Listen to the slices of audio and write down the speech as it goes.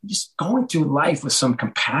just going through life with some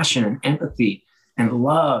compassion and empathy and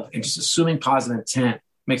love and just assuming positive intent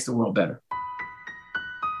makes the world better.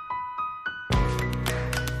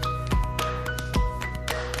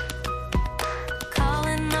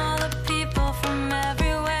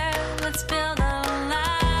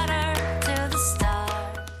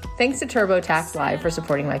 Thanks to TurboTax Live for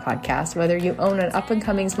supporting my podcast. Whether you own an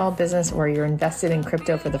up-and-coming small business or you're invested in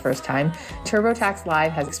crypto for the first time, TurboTax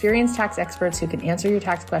Live has experienced tax experts who can answer your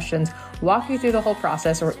tax questions, walk you through the whole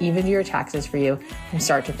process, or even do your taxes for you from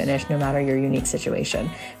start to finish, no matter your unique situation.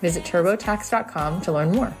 Visit TurboTax.com to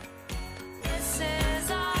learn more.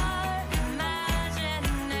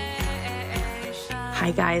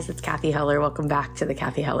 Hi guys, it's Cathy Heller. Welcome back to the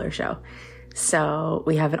Cathy Heller Show. So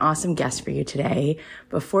we have an awesome guest for you today.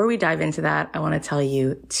 Before we dive into that, I want to tell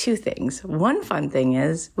you two things. One fun thing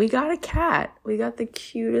is we got a cat. We got the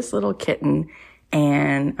cutest little kitten,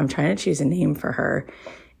 and I'm trying to choose a name for her.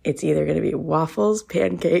 It's either going to be Waffles,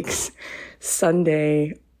 Pancakes,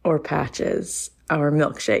 Sundae, or Patches, or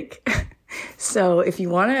Milkshake. So if you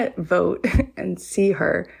want to vote and see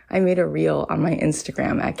her, I made a reel on my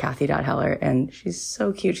Instagram at Cathy.Heller, and she's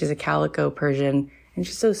so cute. She's a calico Persian, and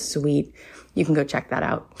she's so sweet. You can go check that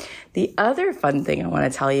out. The other fun thing I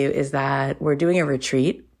want to tell you is that we're doing a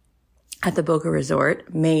retreat at the Boca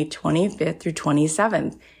Resort, May 25th through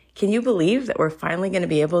 27th. Can you believe that we're finally going to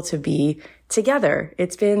be able to be together?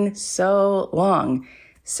 It's been so long.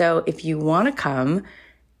 So if you want to come.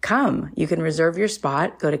 You can reserve your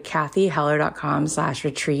spot. Go to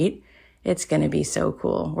cathyheller.com/retreat. It's going to be so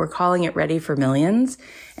cool. We're calling it Ready for Millions.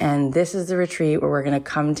 And this is the retreat where we're going to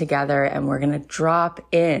come together and we're going to drop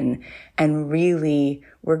in and really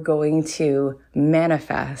we're going to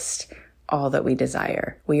manifest all that we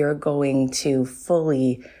desire. We are going to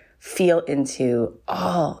fully feel into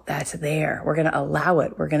all that's there. We're going to allow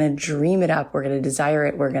it. We're going to dream it up. We're going to desire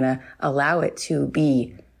it. We're going to allow it to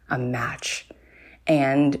be a match.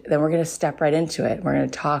 And then we're going to step right into it. We're going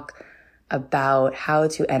to talk about how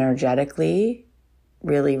to energetically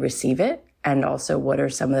really receive it. And also what are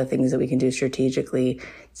some of the things that we can do strategically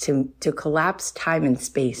to collapse time and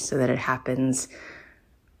space so that it happens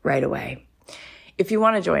right away. If you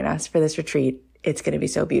want to join us for this retreat, it's going to be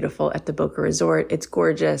so beautiful at the Boca Resort. It's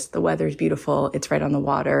gorgeous. The weather's beautiful. It's right on the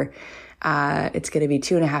water. It's going to be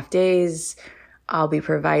 2.5 days. I'll be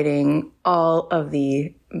providing all of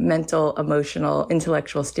the mental, emotional,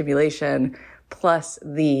 intellectual stimulation, plus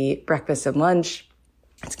the breakfast and lunch.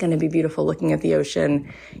 It's going to be beautiful looking at the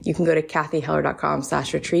ocean. You can go to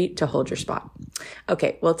cathyheller.com/retreat to hold your spot.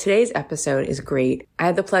 Okay, well, today's episode is great. I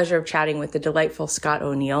had the pleasure of chatting with the delightful Scott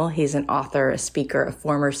O'Neil. He's an author, a speaker, a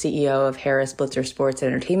former CEO of Harris Blitzer Sports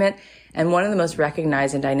and Entertainment, and one of the most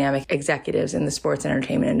recognized and dynamic executives in the sports and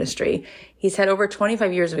entertainment industry. He's had over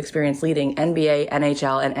 25 years of experience leading NBA,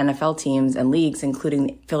 NHL, and NFL teams and leagues, including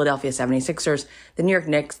the Philadelphia 76ers, the New York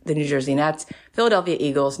Knicks, the New Jersey Nets, Philadelphia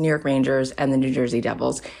Eagles, New York Rangers, and the New Jersey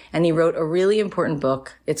Devils. And he wrote a really important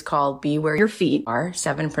book. It's called Be Where Your Feet Are,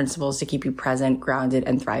 7 Principles to Keep You Present, Grounded,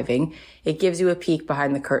 and Thriving. It gives you a peek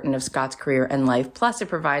behind the curtain of Scott's career and life. Plus, it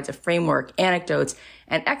provides a framework, anecdotes,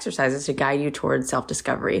 and exercises to guide you towards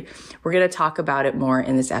self-discovery. We're going to talk about it more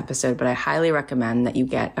in this episode, but I highly recommend that you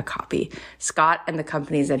get a copy. Scott and the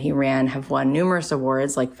companies that he ran have won numerous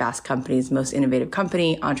awards like Fast Company's Most Innovative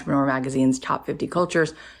Company, Entrepreneur Magazine's Top 50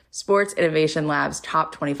 Cultures, Sports Innovation Lab's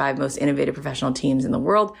Top 25 Most Innovative Professional Teams in the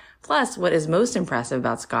World. Plus, what is most impressive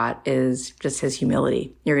about Scott is just his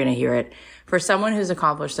humility. You're going to hear it. For someone who's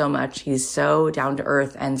accomplished so much, he's so down to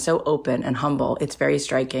earth and so open and humble. It's very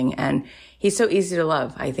striking, and he's so easy to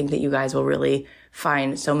love. I think that you guys will really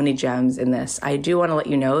find so many gems in this. I do want to let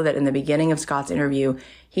you know that in the beginning of Scott's interview,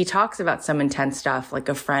 he talks about some intense stuff, like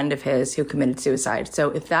a friend of his who committed suicide. So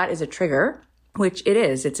if that is a trigger, which it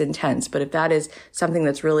is, it's intense, but if that is something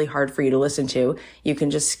that's really hard for you to listen to, you can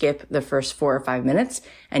just skip the first 4 or 5 minutes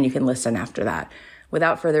and you can listen after that.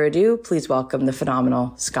 Without further ado, please welcome the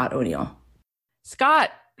phenomenal Scott O'Neil.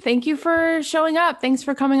 Scott, thank you for showing up. Thanks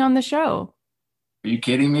for coming on the show. Are you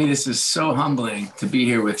kidding me? This is so humbling to be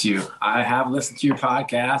here with you. I have listened to your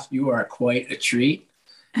podcast. You are quite a treat.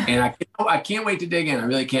 And I can't wait to dig in. I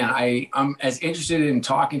really can. I'm as interested in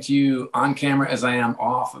talking to you on camera as I am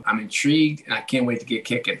off. I'm intrigued and I can't wait to get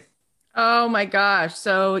kicking. Oh my gosh.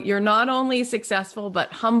 So you're not only successful,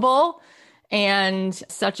 but humble and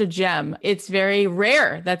such a gem. It's very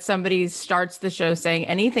rare that somebody starts the show saying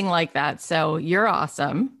anything like that. So you're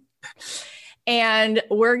awesome. And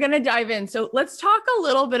we're going to dive in. So let's talk a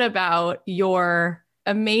little bit about your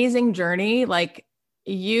amazing journey. Like,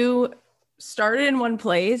 you started in one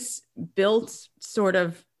place, built sort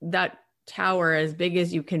of that tower as big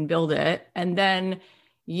as you can build it. And then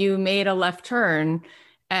you made a left turn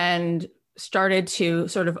and started to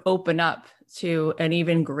sort of open up to an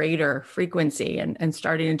even greater frequency and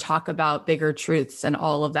starting to talk about bigger truths and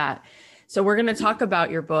all of that. So we're going to talk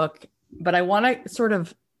about your book, but I want to sort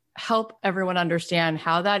of help everyone understand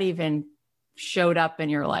how that even showed up in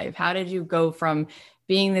your life. How did you go from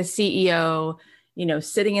being the CEO,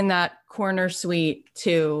 sitting in that corner suite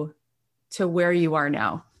to where you are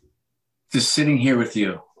now? Just sitting here with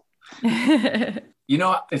you.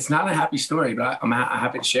 It's not a happy story, but I'm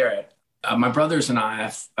happy to share it. My brothers and I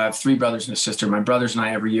have three brothers and a sister. My brothers and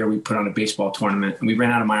I, every year we put on a baseball tournament, and we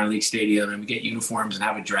ran out of minor league stadium, and we get uniforms and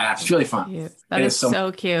have a draft. It's really fun. Cute. That is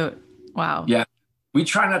so cute. Wow. Yeah. We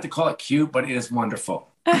try not to call it cute, but it is wonderful.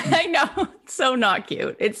 I know. It's so not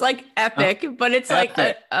cute. It's like epic, but it's epic.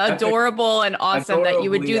 Like adorable and awesome that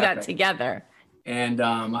you would do that together. And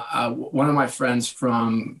one of my friends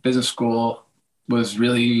from business school was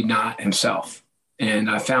really not himself. And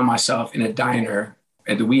I found myself in a diner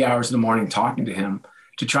at the wee hours of the morning talking to him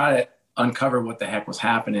to try to uncover what the heck was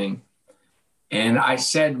happening. And I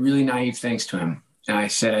said really naive things to him. And I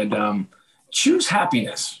said, choose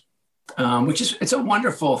happiness, it's a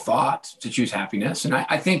wonderful thought to choose happiness. And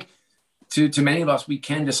I think to many of us, we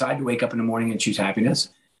can decide to wake up in the morning and choose happiness.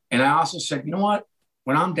 And I also said, you know what?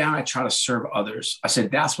 When I'm down, I try to serve others. I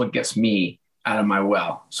said, that's what gets me out of my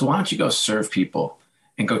well. So why don't you go serve people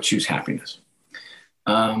and go choose happiness?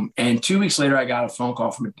 And 2 weeks later, I got a phone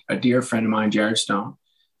call from a dear friend of mine, Jared Stone.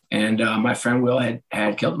 And my friend Will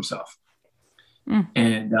had killed himself.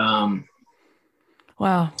 And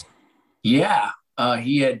wow. Yeah.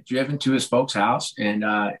 He had driven to his folks' house. And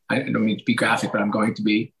I don't mean to be graphic, but I'm going to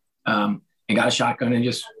be. And got a shotgun and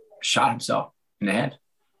just shot himself in the head.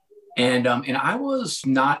 And I was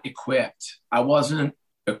not equipped. I wasn't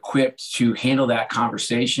equipped to handle that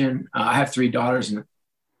conversation. I have three daughters, and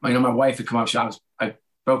my wife had come up. I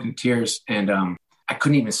broke into tears, and I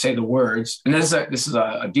couldn't even say the words. And this is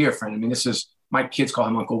a dear friend. I mean, my kids call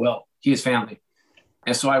him Uncle Will. He is family.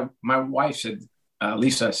 And so my wife said,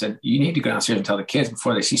 Lisa said, you need to go downstairs and tell the kids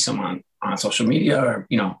before they see someone on social media, or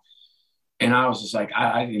And I was just like,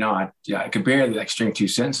 I could barely string two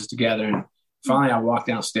sentences together. And finally, I walked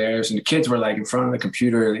downstairs, and the kids were in front of the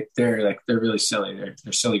computer. They're really silly.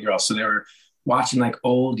 They're silly girls. So they were watching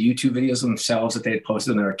old YouTube videos of themselves that they had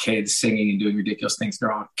posted when they were kids, singing and doing ridiculous things.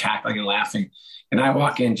 They're all cackling and laughing. And I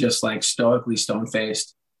walk in just stoically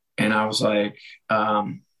stone-faced. And I was like,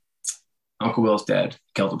 Uncle Will's dead,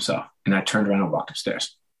 killed himself. And I turned around and walked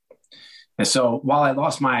upstairs. And so while I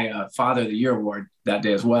lost my Father of the Year award that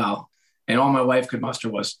day as well, and all my wife could muster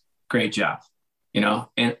was, great job.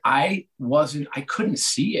 And I couldn't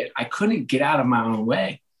see it. I couldn't get out of my own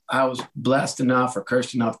way. I was blessed enough or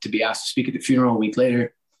cursed enough to be asked to speak at the funeral a week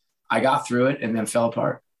later. I got through it and then fell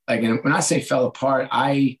apart. And when I say fell apart,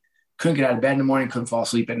 I couldn't get out of bed in the morning, couldn't fall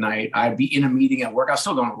asleep at night. I'd be in a meeting at work. I was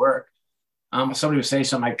still going to work. Somebody would say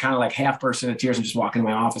something, I'd kind of half burst into tears and just walk into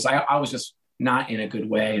my office. I was just not in a good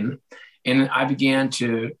way. And I began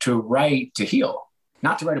to write, to heal,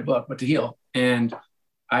 not to write a book, but to heal. And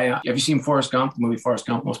have you seen Forrest Gump, the movie Forrest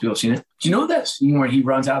Gump? Most people have seen it. Do you know this? Where he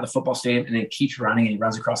runs out of the football stadium and then keeps running and he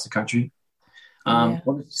runs across the country? Well,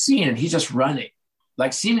 the scene, he's just running,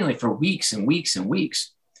 seemingly for weeks and weeks and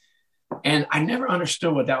weeks. And I never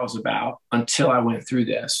understood what that was about until I went through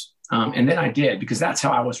this. And then I did, because that's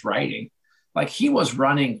how I was writing. He was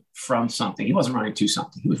running from something. He wasn't running to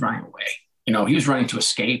something. He was running away. He was running to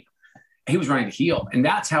escape. He was running to heal. And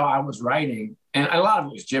that's how I was writing. And a lot of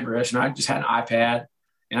it was gibberish. And I just had an iPad.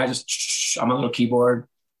 And I'm a little keyboard.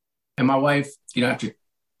 And my wife, after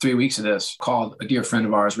 3 weeks of this, called a dear friend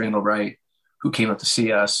of ours, Randall Wright, who came up to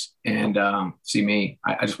see us and see me.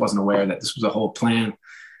 I just wasn't aware that this was a whole plan.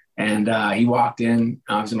 And he walked in.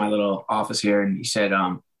 I was in my little office here, and he said,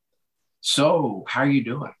 so how are you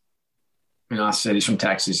doing? I said, he's from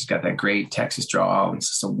Texas. He's got that great Texas drawl. And he's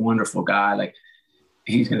just a wonderful guy.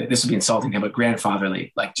 This would be insulting him, but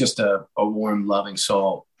grandfatherly, just a warm, loving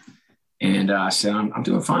soul. And I said, I'm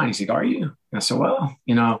doing fine. He's like, are you? And I said, well,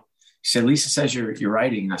 he said, Lisa says you're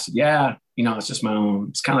writing. And I said, yeah, it's just my own,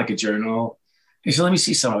 it's kind of like a journal. He said, let me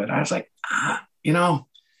see some of it. I was like,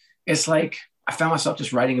 it's I found myself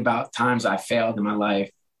just writing about times I failed in my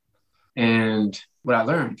life and what I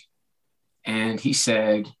learned. And he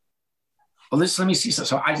said, well, let me see.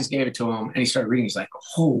 So I just gave it to him, and he started reading. He's like,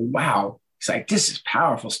 oh, wow. He's like, this is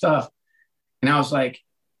powerful stuff. And I was like,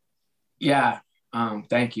 yeah,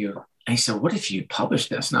 thank you. And he said, what if you publish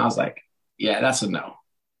this? And I was like, yeah, that's a no.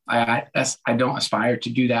 I don't aspire to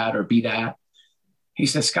do that or be that. He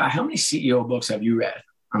said, Scott, how many CEO books have you read?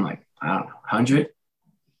 I'm like, I don't know, 100.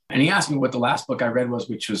 And he asked me what the last book I read was,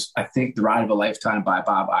 which was, I think, The Ride of a Lifetime by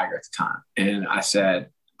Bob Iger at the time. And I said,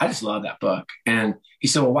 I just love that book. And he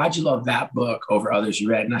said, well, why'd you love that book over others you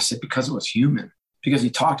read? And I said, because it was human, because he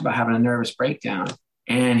talked about having a nervous breakdown.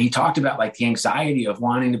 And he talked about like the anxiety of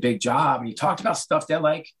wanting the big job. And he talked about stuff that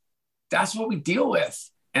like, that's what we deal with.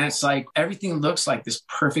 And it's like, everything looks like this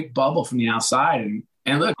perfect bubble from the outside.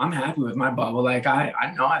 And look, I'm happy with my bubble. Like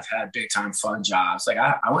I know I've had big time fun jobs. Like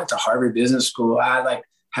I went to Harvard Business School. I like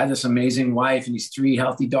had this amazing wife and these 3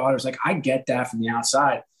 healthy daughters. Like I get that from the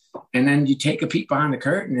outside. And then you take a peek behind the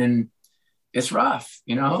curtain and it's rough,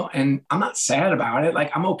 you know, and I'm not sad about it.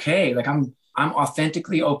 Like I'm okay. Like I'm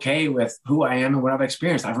authentically okay with who I am and what I've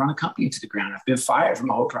experienced. I've run a company to the ground. I've been fired from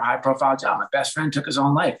a whole high profile job. My best friend took his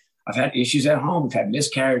own life. I've had issues at home. We've had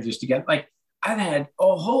miscarriages together. Like I've had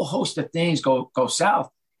a whole host of things go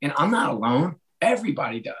south, and I'm not alone.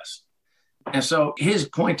 Everybody does. And so his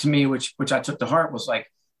point to me, which I took to heart, was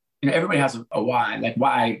like, you know, everybody has a why. Like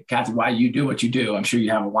why, Kathy, why you do what you do. I'm sure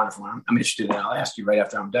you have a wonderful one. I'm interested in it. I'll ask you right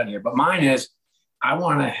after I'm done here. But mine is, I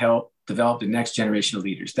want to help develop the next generation of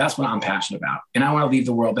leaders. That's what I'm passionate about. And I want to leave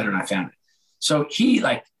the world better than I found it. So he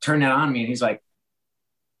like turned that on me and he's like,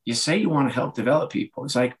 you say you want to help develop people.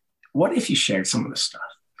 It's like, what if you shared some of this stuff?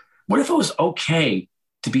 What if it was okay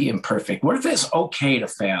to be imperfect? What if it's okay to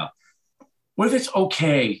fail? What if it's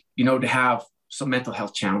okay, you know, to have some mental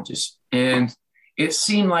health challenges? And it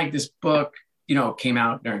seemed like this book, you know, came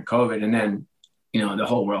out during COVID, and then, you know, the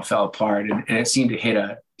whole world fell apart, and it seemed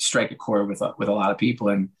to strike a chord with a lot of people.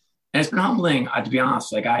 And it's been humbling, to be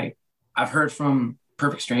honest. Like I've heard from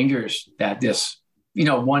perfect strangers that this, you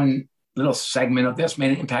know, one little segment of this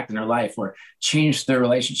made an impact in their life, or changed their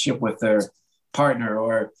relationship with their partner,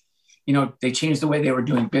 or, you know, they changed the way they were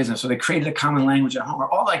doing business, or they created a common language at home,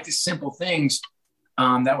 or all like these simple things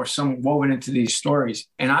that were some woven into these stories.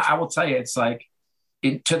 And I will tell you, it's like,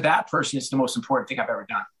 to that person, it's the most important thing I've ever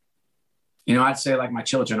done. You know, I'd say like my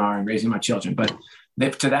children are in raising my children, but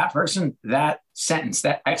to that person, that sentence,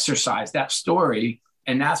 that exercise, that story,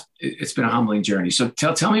 and it's been a humbling journey. So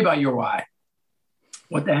tell me about your why.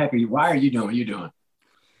 What the heck why are you doing what you're doing?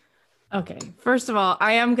 Okay. First of all,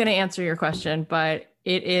 I am going to answer your question, but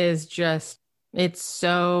it's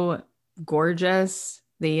so gorgeous.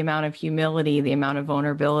 The amount of humility, the amount of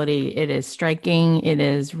vulnerability, it is striking. It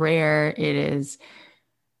is rare. It is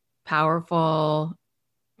powerful.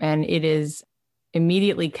 And it is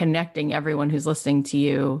immediately connecting everyone who's listening to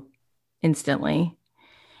you instantly.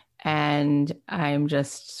 And I'm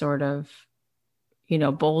just sort of, you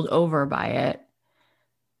know, bowled over by it.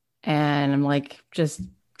 And I'm like, just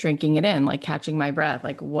drinking it in, like catching my breath.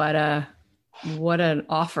 Like what an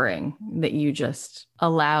offering that you just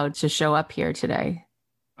allowed to show up here today.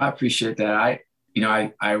 I appreciate that.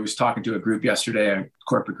 I was talking to a group yesterday, a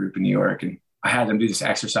corporate group in New York, and I had them do this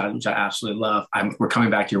exercise, which I absolutely love. We're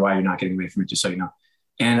coming back to your why you're not getting away from it, just so you know.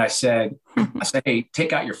 And I said, hey,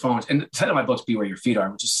 take out your phones. And the title of my book is Be Where Your Feet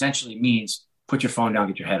Are, which essentially means put your phone down,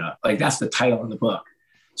 get your head up. Like that's the title of the book.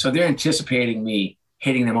 So they're anticipating me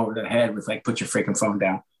hitting them over the head with like, put your freaking phone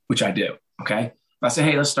down, which I do. Okay. But I said,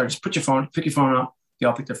 hey, let's start. Just pick your phone up. They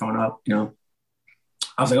all pick their phone up, you know.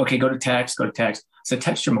 I was like, okay, go to text. I said,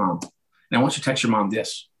 text your mom. And I want you to text your mom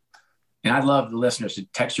this. And I'd love the listeners to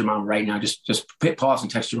text your mom right now. Just hit pause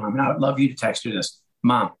and text your mom. And I would love you to text her this.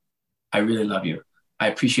 Mom, I really love you. I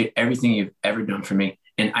appreciate everything you've ever done for me.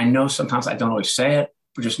 And I know sometimes I don't always say it,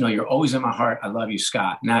 but just know you're always in my heart. I love you,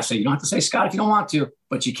 Scott. And I say, you don't have to say Scott if you don't want to,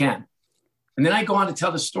 but you can. And then I go on to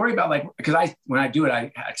tell the story about like, because when I do it,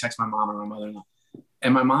 I text my mom or my mother-in-law.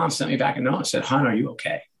 And my mom sent me back a note and said, hon, are you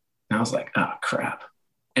okay? And I was like, oh, crap.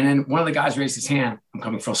 And then one of the guys raised his hand. I'm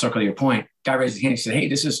coming full circle to your point. Guy raised his hand. He said, hey,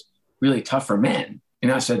 this is really tough for men.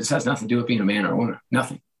 And I said, this has nothing to do with being a man or a woman.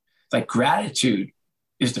 Nothing. Like gratitude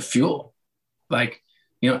is the fuel. Like,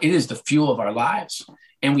 you know, it is the fuel of our lives.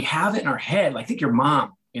 And we have it in our head. Like, think your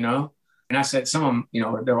mom, you know? And I said, some of them, you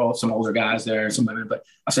know, there are all some older guys there, some women, but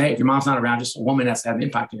I said, hey, if your mom's not around, just a woman that's had an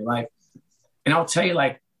impact in your life. And I'll tell you,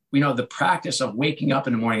 like, you know, the practice of waking up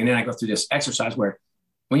in the morning, and then I go through this exercise where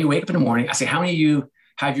when you wake up in the morning, I say, how many of you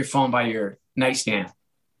have your phone by your nightstand?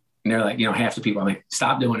 And they're like, you know, half the people. I'm like,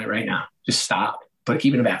 stop doing it right now. Just stop.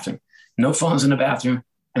 Keep it in the bathroom. No phones in the bathroom.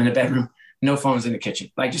 And in the bedroom, no phones in the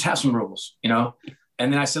kitchen. Like, just have some rules, you know?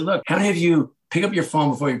 And then I said, look, how many of you pick up your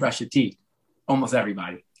phone before you brush your teeth? Almost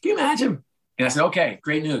everybody. Can you imagine? And I said, okay,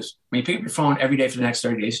 great news. When you pick up your phone every day for the next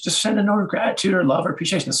 30 days, just send a note of gratitude or love or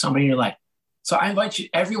appreciation to somebody in your life. So I invite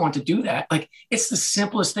everyone to do that. Like, it's the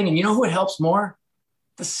simplest thing. And you know who it helps more?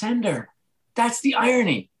 The sender. That's the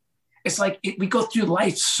irony. It's like we go through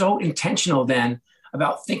life so intentional then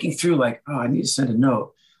about thinking through like, oh, I need to send a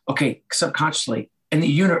note. Okay, subconsciously, And the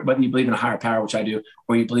universe, whether you believe in a higher power, which I do,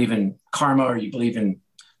 or you believe in karma, or you believe in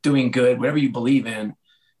doing good, whatever you believe in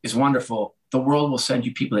is wonderful. The world will send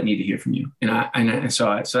you people that need to hear from you. And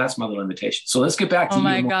so that's my little invitation. So let's get back to you. Oh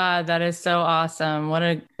my God, that is so awesome.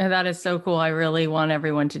 That is so cool. I really want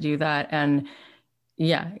everyone to do that. And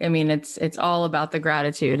yeah, I mean, it's all about the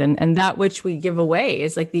gratitude, and that which we give away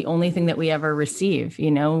is like the only thing that we ever receive.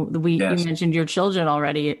 You mentioned your children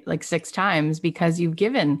already like 6 times because you've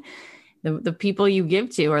given. The people you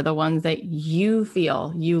give to are the ones that you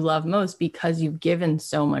feel you love most because you've given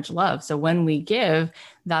so much love. So when we give,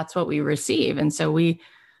 that's what we receive. And so we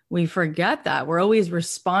forget that. We're always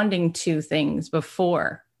responding to things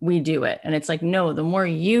before we do it. And it's like, no, the more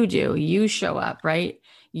you do, you show up, right?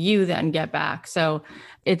 You then get back. So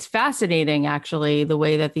it's fascinating, actually, the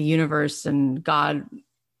way that the universe and God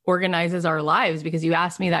organizes our lives, because you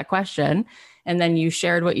asked me that question and then you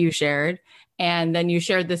shared what you shared. And then you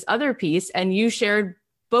shared this other piece, and you shared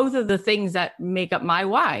both of the things that make up my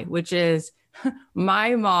why, which is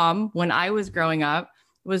my mom, when I was growing up,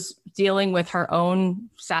 was dealing with her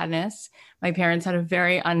own sadness. My parents had a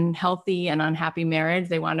very unhealthy and unhappy marriage.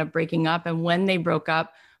 They wound up breaking up. And when they broke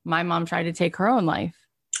up, my mom tried to take her own life.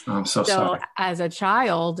 Oh, I'm so sorry. As a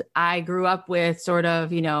child, I grew up with sort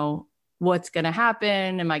of, what's going to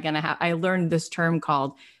happen? I learned this term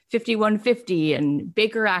called 5150 and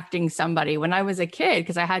Baker acting somebody when I was a kid,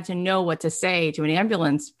 because I had to know what to say to an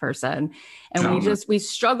ambulance person. And we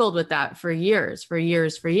struggled with that for years.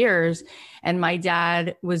 And my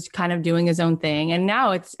dad was kind of doing his own thing. And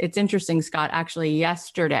now it's interesting, Scott, actually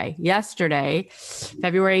yesterday,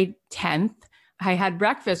 February 10th, I had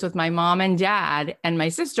breakfast with my mom and dad and my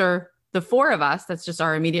sister, the 4 of us, that's just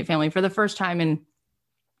our immediate family, for the first time in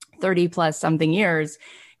 30 plus something years,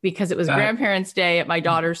 because it was grandparents' day at my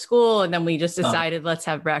daughter's school. And then we just decided, let's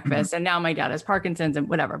have breakfast. And now my dad has Parkinson's and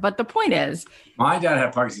whatever. But the point is, my dad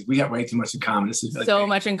had Parkinson's. We have way too much in common. This is so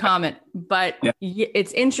much in common. But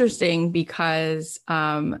it's interesting because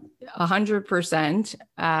 100%,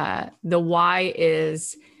 the why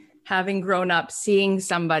is having grown up, seeing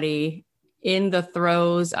somebody in the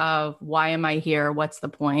throes of why am I here? What's the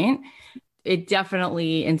point? It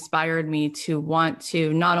definitely inspired me to want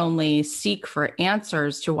to not only seek for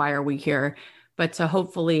answers to why are we here, but to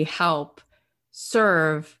hopefully help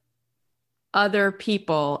serve other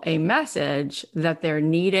people a message that they're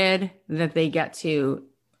needed, that they get to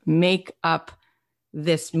make up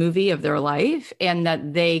this movie of their life, and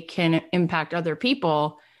that they can impact other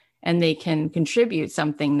people and they can contribute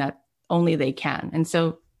something that only they can. And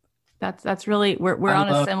so that's really, we're on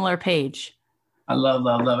a similar page. I love.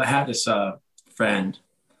 I have this friend,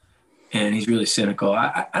 and he's really cynical.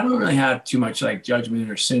 I don't really have too much like judgment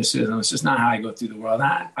or cynicism. It's just not how I go through the world.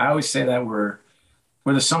 I always say that we're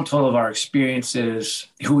the sum total of our experiences,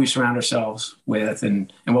 who we surround ourselves with,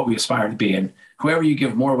 and what we aspire to be. And whoever you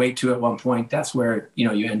give more weight to at one point, that's where you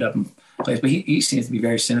end up in place. But he seems to be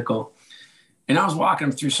very cynical. And I was walking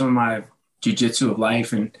him through some of my jujitsu of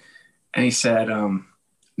life, and he said, "No,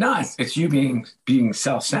 it's you being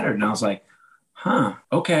self-centered." And I was like,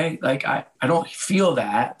 okay. Like, I don't feel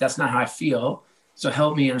that. That's not how I feel. So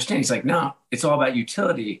help me understand. He's like, no, it's all about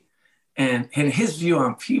utility. And his view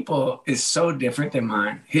on people is so different than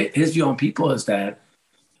mine. His view on people is that,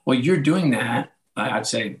 well, you're doing that.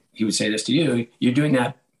 He would say this to you, you're doing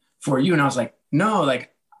that for you. And I was like, no,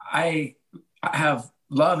 like I have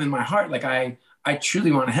love in my heart. Like I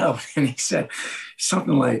truly want to help. And he said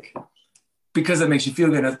something like, because it makes you feel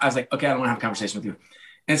good. I was like, okay, I don't want to have a conversation with you.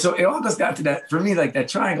 And so it all goes down to that, for me, like that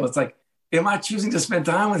triangle. It's like, am I choosing to spend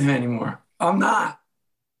time with him anymore? I'm not.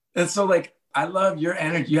 And so like, I love your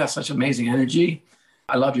energy. You have such amazing energy.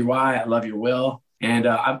 I love your why. I love your will. And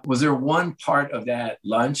was there one part of that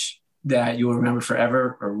lunch that you will remember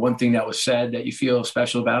forever, or one thing that was said that you feel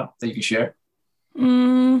special about that you can share?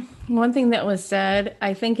 One thing that was said,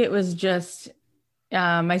 I think it was just,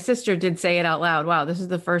 my sister did say it out loud. Wow, this is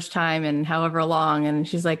the first time in however long. And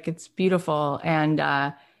she's like, it's beautiful.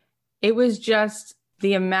 And it was just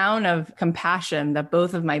the amount of compassion that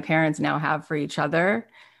both of my parents now have for each other,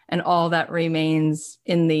 and all that remains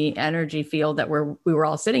in the energy field that we were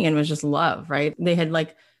all sitting in was just love, right? They had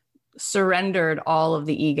like surrendered all of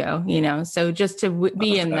the ego, so just to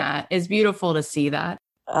be in that is beautiful to see that.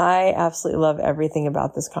 I absolutely love everything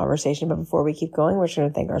about this conversation. But before we keep going, we're just going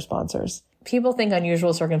to thank our sponsors. People think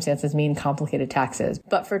unusual circumstances mean complicated taxes,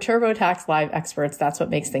 but for TurboTax Live experts, that's what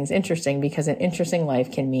makes things interesting, because an interesting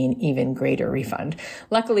life can mean even greater refund.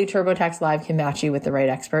 Luckily, TurboTax Live can match you with the right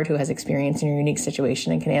expert who has experience in your unique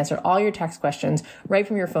situation and can answer all your tax questions right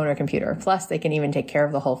from your phone or computer. Plus, they can even take care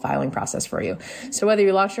of the whole filing process for you. So whether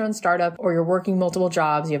you launch your own startup or you're working multiple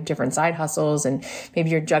jobs, you have different side hustles, and maybe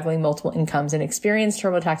you're juggling multiple incomes, an experienced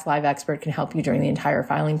TurboTax Live expert can help you during the entire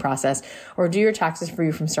filing process or do your taxes for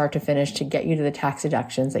you from start to finish to get you to the tax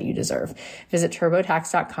deductions that you deserve. Visit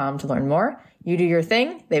TurboTax.com to learn more. You do your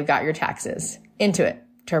thing, they've got your taxes. Into it.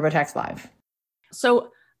 TurboTax Live.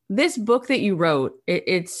 So this book that you wrote,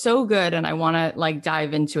 it's so good, and I want to like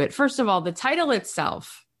dive into it. First of all, the title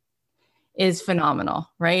itself is phenomenal,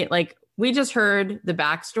 right? Like we just heard the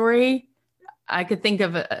backstory. I could think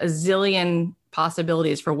of a zillion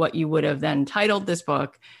possibilities for what you would have then titled this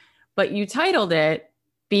book, but you titled it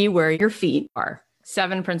Be Where Your Feet Are.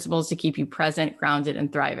 7 principles to keep you present, grounded,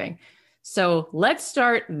 and thriving. So let's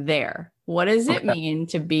start there. What does it mean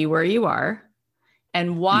to be where you are?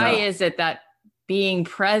 And why is it that being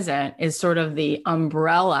present is sort of the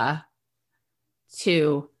umbrella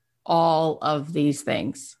to all of these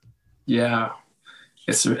things? Yeah,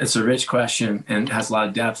 it's a rich question and has a lot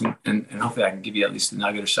of depth, and hopefully I can give you at least a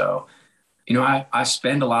nugget or so. You know, I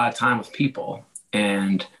spend a lot of time with people,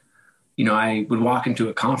 and, you know, I would walk into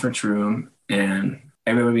a conference room and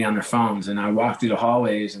everybody would be on their phones, and I walk through the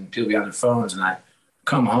hallways and people be on their phones, and I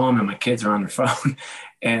come home and my kids are on their phone.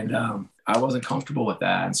 And I wasn't comfortable with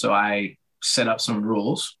that. And so I set up some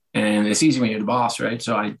rules, and it's easy when you're the boss, right?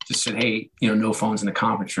 So I just said, hey, you know, no phones in the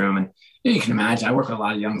conference room. And you know, you can imagine, I work with a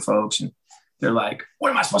lot of young folks, and they're like, what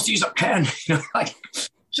am I supposed to use a pen? You know, like,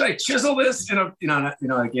 should I chisel this? They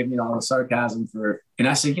gave me all the sarcasm and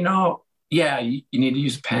I said, yeah, you need to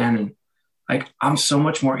use a pen. And like, I'm so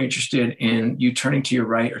much more interested in you turning to your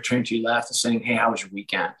right or turning to your left and saying, hey, how was your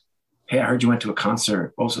weekend? Hey, I heard you went to a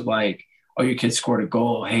concert. What was it like? Oh, your kid scored a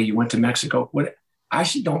goal. Hey, you went to Mexico. What? I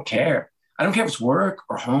actually don't care. I don't care if it's work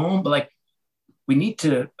or home, but like, we need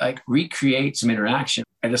to like recreate some interaction.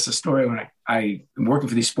 And just a story when I'm working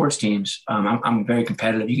for these sports teams. I'm very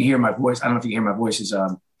competitive. You can hear my voice. I don't know if you can hear my voice is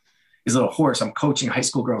a little hoarse. I'm coaching high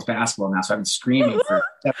school girls basketball now, so I've been screaming for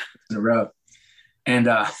 7 weeks in a row. And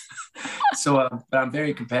but I'm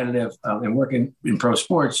very competitive and working in pro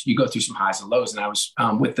sports. You go through some highs and lows. And I was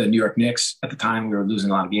with the New York Knicks at the time. We were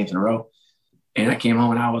losing a lot of games in a row. And I came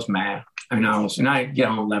home and I was mad. And I get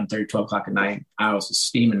home 11:30, 12 o'clock at night. I was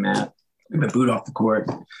steaming mad. I've been booed off the court.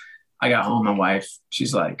 I got home, my wife,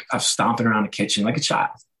 she's like, I'm stomping around the kitchen like a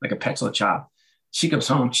child, like a petulant child. She comes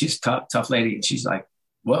home, she's a tough lady. And she's like,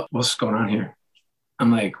 what's going on here?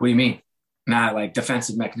 I'm like, what do you mean? Nah, like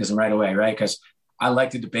defensive mechanism right away, right? Because I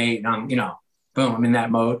like to debate and I'm, boom, I'm in that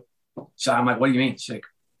mode. So I'm like, what do you mean? She's like,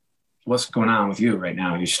 what's going on with you right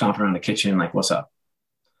now? You're stomping around the kitchen. Like, what's up?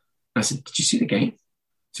 And I said, did you see the game?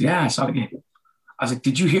 She said, yeah, I saw the game. I was like,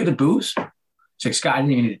 did you hear the boos? She's like, Scott, I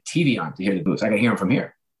didn't even need a TV on to hear the boos. I could hear them from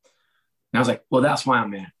here. And I was like, well, that's why I'm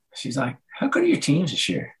mad. She's like, how good are your teams this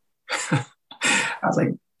year? I was like,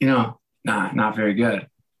 nah, not very good.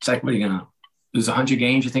 It's like, what are you going to lose 100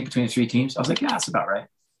 games, you think, between the 3 teams? I was like, yeah, that's about right.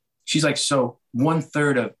 She's like, so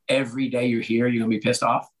 1/3 of every day you're here, you're going to be pissed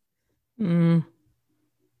off? And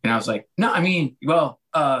I was like, no, I mean, well.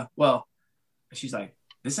 She's like,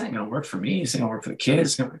 this ain't going to work for me. This ain't going to work for the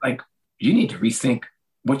kids. Like, you need to rethink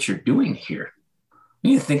what you're doing here.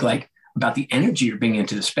 You need to think like about the energy you're bringing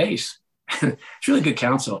into the space. It's really good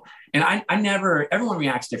counsel. And everyone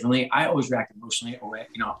reacts differently. I always react emotionally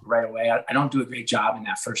right away. I don't do a great job in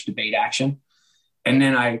that first debate action. And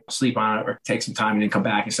then I sleep on it or take some time and then come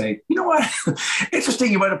back and say, you know what?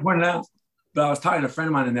 Interesting, you might have pointed out. But I was talking to a friend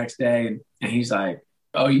of mine the next day and he's like,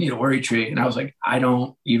 oh, you need a worry tree. And I was like, I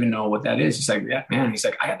don't even know what that is. He's like, yeah, man. He's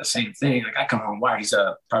like, I got the same thing. Like I come home wired. He's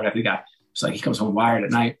a private equity guy. It's like, he comes home wired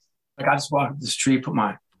at night. Like I just walk up this tree, put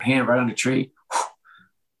my hand right on the tree.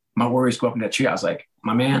 My worries go up in that tree. I was like,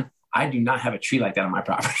 my man, I do not have a tree like that on my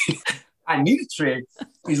property. I need a tree.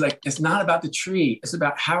 He's like, it's not about the tree. It's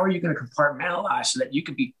about how are you going to compartmentalize so that you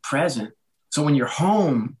can be present. So when you're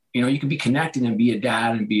home, you can be connected and be a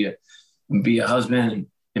dad and be a husband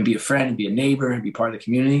and be a friend and be a neighbor and be part of the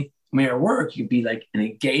community. When you're at work, you can be like an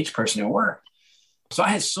engaged person at work. So I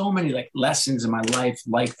had so many like lessons in my life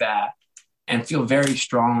like that and feel very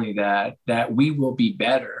strongly that we will be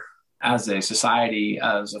better as a society,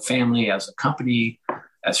 as a family, as a company,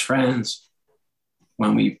 as friends,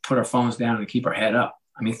 when we put our phones down and keep our head up.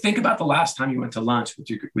 I mean, think about the last time you went to lunch with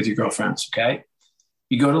your girlfriends, okay?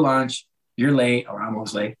 You go to lunch, you're late or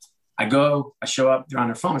almost late. I show up, they're on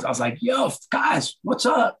their phones. I was like, yo, guys, what's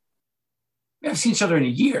up? We haven't seen each other in a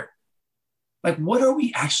year. Like, what are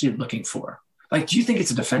we actually looking for? Like, do you think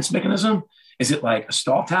it's a defense mechanism? Is it like a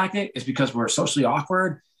stall tactic? Is it because we're socially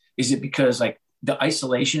awkward? Is it because like the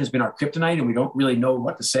isolation has been our kryptonite and we don't really know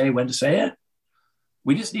what to say, when to say it?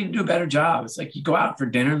 We just need to do a better job. It's like you go out for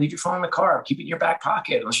dinner, leave your phone in the car, keep it in your back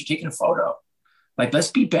pocket unless you're taking a photo. Like,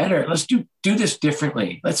 let's be better. Let's do this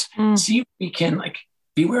differently. Let's see if we can like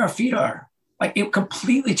be where our feet are. Like, it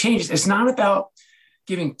completely changes. It's not about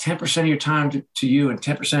giving 10% of your time to you and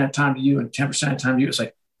 10% of time to you and 10% of time to you. It's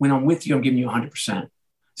like, when I'm with you, I'm giving you 100%.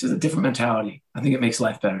 This is a different mentality. I think it makes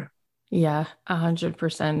life better. Yeah,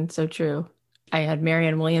 100%. So true. I had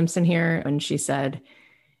Marianne Williamson here and she said,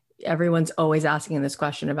 everyone's always asking this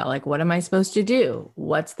question about like, what am I supposed to do?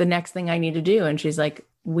 What's the next thing I need to do? And she's like,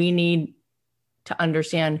 we need to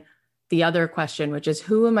understand the other question, which is,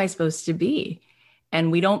 who am I supposed to be?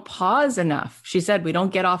 And we don't pause enough. She said, we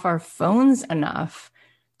don't get off our phones enough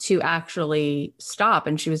to actually stop.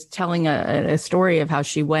 And she was telling a story of how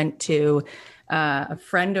she went to a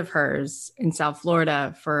friend of hers in South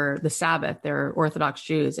Florida for the Sabbath. They're Orthodox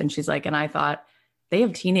Jews. And she's like, and I thought, they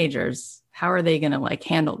have teenagers. How are they going to like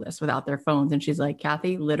handle this without their phones? And she's like,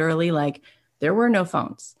 Kathy, literally, like, there were no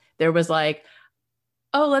phones. There was like,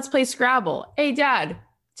 oh, let's play Scrabble. Hey, Dad,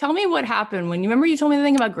 tell me what happened when you remember you told me the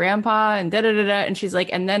thing about grandpa and da da da da. And she's like,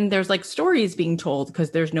 and then there's like stories being told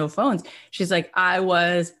because there's no phones. She's like, I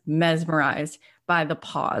was mesmerized by the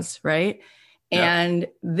pause, right? Yeah. And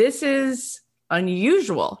this is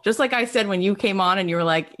unusual. Just like I said, when you came on and you were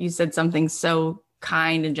like, you said something so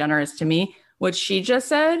kind and generous to me. What she just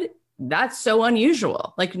said, that's so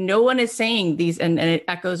unusual. Like, no one is saying these, and it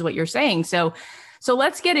echoes what you're saying. So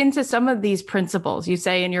let's get into some of these principles. You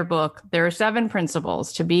say in your book, there are 7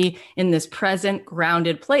 principles to be in this present,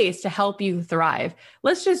 grounded place to help you thrive.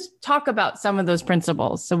 Let's just talk about some of those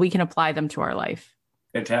principles so we can apply them to our life.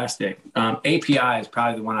 Fantastic. API is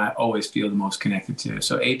probably the one I always feel the most connected to.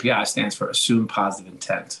 So API stands for assume positive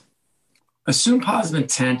intent. Assume positive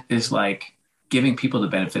intent is like giving people the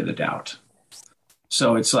benefit of the doubt.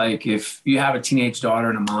 So it's like if you have a teenage daughter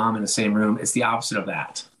and a mom in the same room, it's the opposite of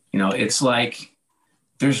that. You know, it's like,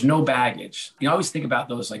 there's no baggage. You always think about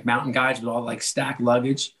those like mountain guides with all like stacked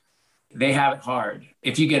luggage. They have it hard.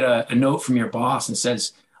 If you get a note from your boss and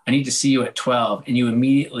says, I need to see you at 12, and you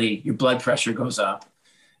immediately, your blood pressure goes up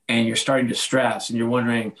and you're starting to stress and you're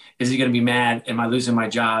wondering, is he going to be mad? Am I losing my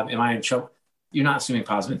job? Am I in trouble? You're not assuming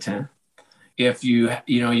positive intent. If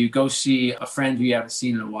you go see a friend who you haven't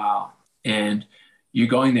seen in a while and you're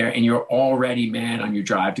going there and you're already mad on your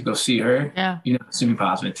drive to go see her, you're not assuming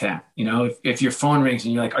positive intent. You know, if your phone rings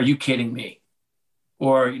and you're like, are you kidding me?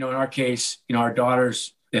 Or, you know, in our case, you know, our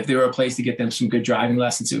daughters, if there were a place to get them some good driving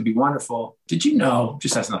lessons, it would be wonderful. Did you know,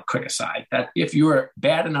 just as a quick aside, that if you are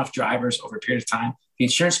bad enough drivers over a period of time, the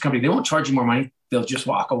insurance company, they won't charge you more money. They'll just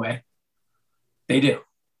walk away. They do.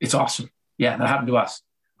 It's awesome. Yeah, that happened to us.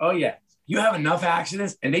 Oh, yeah. You have enough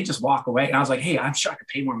accidents and they just walk away. And I was like, hey, I'm sure I could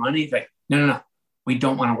pay more money. Like, no. We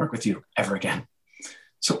don't want to work with you ever again.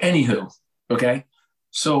 So anywho, okay.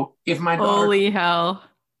 So if my daughter, holy hell.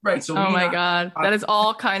 Right. So oh my God. That is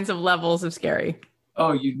all kinds of levels of scary.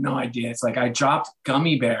 Oh, you have no idea. It's like I dropped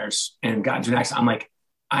gummy bears and got into an accident.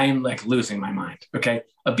 I'm like losing my mind. Okay.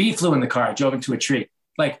 A bee flew in the car. I drove into a tree.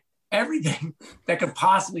 Like everything that could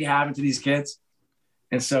possibly happen to these kids.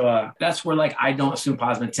 And so that's where like, I don't assume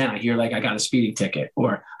positive intent. I hear like I got a speeding ticket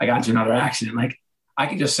or I got into another accident. Like I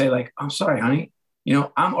can just say like, I'm sorry, honey. You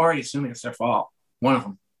know, I'm already assuming it's their fault. One of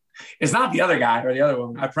them. It's not the other guy or the other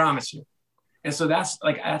woman. I promise you. And so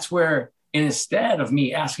that's where, and instead of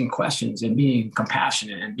me asking questions and being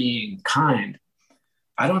compassionate and being kind,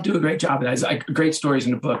 I don't do a great job of that. There's great stories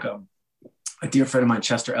in the book. A dear friend of mine,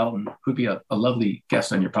 Chester Elton, who'd be a lovely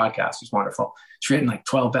guest on your podcast. He's wonderful. He's written like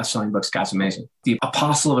 12 best-selling books. Guy's amazing. The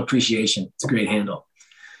Apostle of Appreciation. It's a great handle.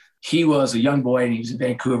 He was a young boy and he was in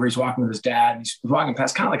Vancouver. He's walking with his dad. And he's walking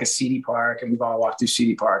past kind of like a seedy park. And we've all walked through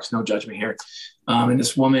seedy parks. No judgment here. And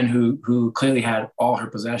this woman who clearly had all her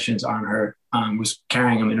possessions on her was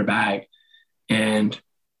carrying them in her bag and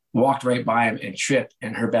walked right by him and tripped.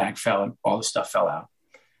 And her bag fell and all the stuff fell out.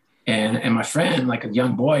 And my friend, like a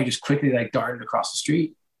young boy, just quickly like darted across the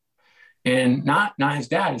street. And not his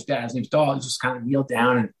dad. His name's Dahl. He just kind of kneeled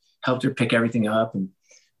down and helped her pick everything up and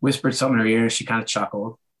whispered something in her ear. She kind of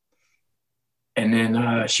chuckled. And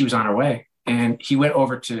then she was on her way. And he went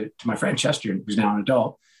over to my friend Chester, who's now an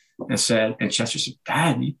adult, and Chester said,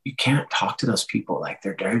 Dad, you can't talk to those people like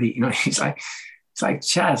they're dirty. You know, it's like,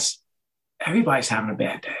 Chess, everybody's having a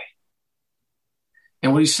bad day.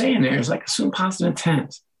 And what he's saying there is like, assume positive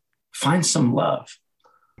intent, find some love.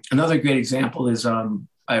 Another great example is when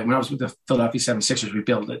I was with the Philadelphia 76ers, we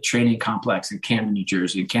built a training complex in Camden, New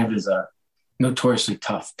Jersey. And Camden is a notoriously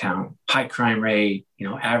tough town, high crime rate,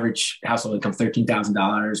 average household income,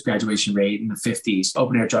 $13,000, graduation rate in the 50s,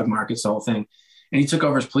 open air drug markets, the whole thing. And he took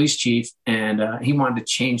over as police chief, and he wanted to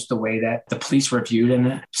change the way that the police were viewed and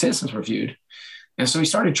the citizens were viewed. And so he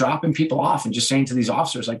started dropping people off and just saying to these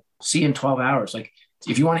officers, like, see you in 12 hours. Like,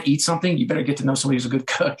 if you want to eat something, you better get to know somebody who's a good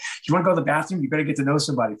cook. If you want to go to the bathroom, you better get to know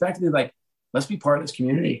somebody. Effectively, like, let's be part of this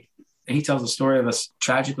community. And he tells the story of us,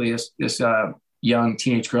 tragically, this young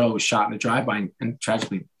teenage girl was shot in a drive-by and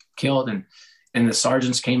tragically killed. And the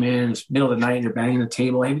sergeants came in, it was middle of the night, and they're banging the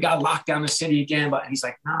table. Hey, we got to lock down the city again. But he's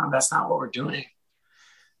like, no, that's not what we're doing.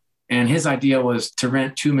 And his idea was to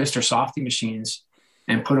rent 2 Mr. Softy machines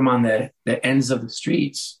and put them on the ends of the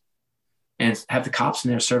streets and have the cops in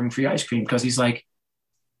there serving free ice cream. Because he's like,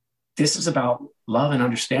 this is about love and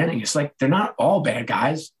understanding. It's like, they're not all bad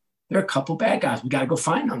guys. There are a couple bad guys. We got to go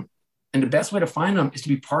find them. And the best way to find them is to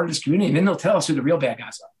be part of this community. And then they'll tell us who the real bad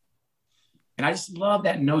guys are. And I just love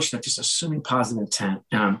that notion of just assuming positive intent.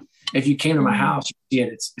 If you came to my house, you see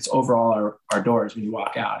it. It's over all our doors when you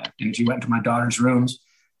walk out. And if you went to my daughter's rooms,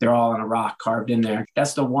 they're all on a rock carved in there.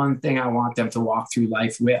 That's the one thing I want them to walk through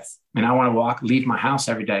life with. And I want to leave my house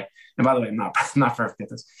every day. And by the way, I'm not perfect at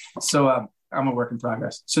this. So I'm a work in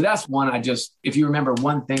progress. So that's one. If you remember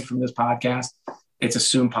one thing from this podcast, it's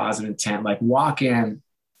assume positive intent. Like, walk in,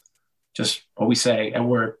 just what we say, and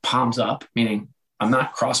we're palms up, meaning I'm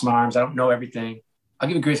not crossing my arms. I don't know everything. I'll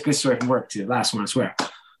give you a good story from work too. Last one, I swear.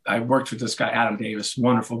 I worked with this guy, Adam Davis,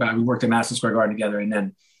 wonderful guy. We worked at Madison Square Garden together, and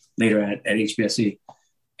then later at HBSE.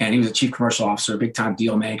 And he was a chief commercial officer, big time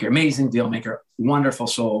deal maker, amazing deal maker, wonderful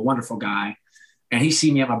soul, wonderful guy. And he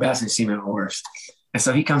seen me at my best and he seen me at my worst. And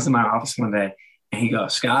so he comes to my office one day and he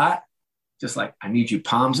goes, Scott, just like, I need you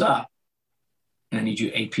palms up and I need you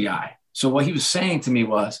API. So what he was saying to me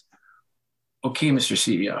was, okay, Mr.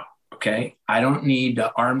 CEO, okay, I don't need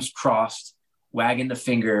the arms crossed, wagging the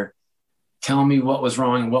finger, tell me what was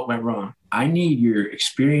wrong and what went wrong. I need your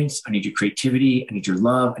experience. I need your creativity. I need your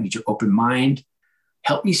love. I need your open mind.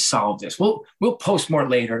 Help me solve this. We'll post more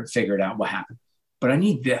later and figure it out what happened. But I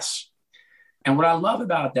need this. And what I love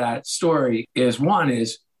about that story is, one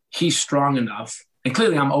is he's strong enough, and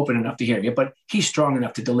clearly I'm open enough to hearing it, but he's strong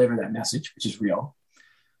enough to deliver that message, which is real.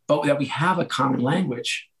 But that we have a common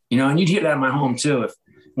language, and you'd hear that in my home too. If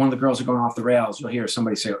one of the girls are going off the rails, you'll hear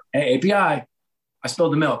somebody say, hey, API, I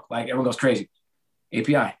spilled the milk. Like, everyone goes crazy.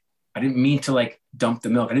 API, I didn't mean to like dump the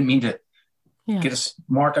milk. I didn't mean to get a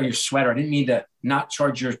mark on your sweater. I didn't mean to not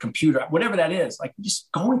charge your computer, whatever that is. Like,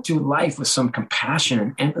 just going through life with some compassion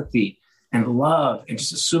and empathy and love and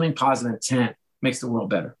just assuming positive intent makes the world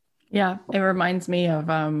better. Yeah. It reminds me of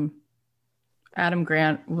Adam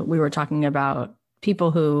Grant. We were talking about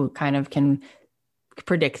people who kind of can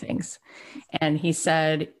predict things. And he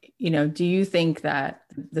said, do you think that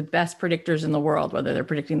the best predictors in the world, whether they're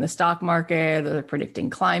predicting the stock market or they're predicting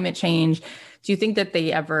climate change, do you think that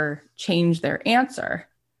they ever change their answer?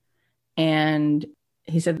 And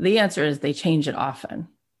he said, the answer is they change it often.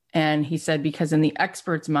 And he said, because in the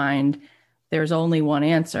expert's mind, there's only one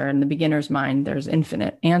answer. In the beginner's mind, there's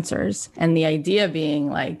infinite answers. And the idea being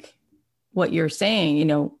like what you're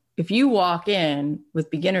saying, if you walk in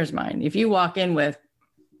with beginner's mind, if you walk in with,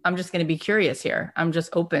 I'm just going to be curious here, I'm just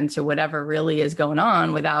open to whatever really is going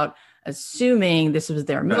on without assuming this was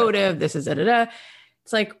their motive, this is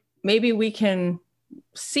it's like, maybe we can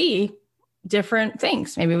see different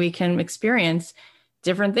things. Maybe we can experience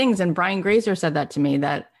different things. And Brian Grazer said that to me,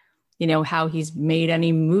 that how he's made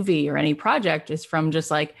any movie or any project is from just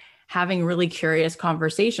like having really curious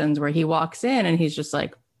conversations where he walks in and he's just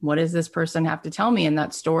like, what does this person have to tell me? And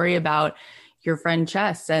that story about your friend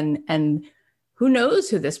Chess and who knows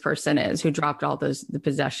who this person is who dropped all the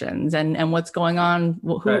possessions and what's going on,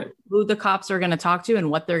 who the cops are going to talk to and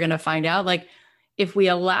what they're going to find out. Like, if we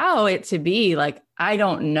allow it to be like, I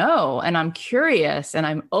don't know, and I'm curious and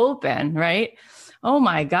I'm open, right? Oh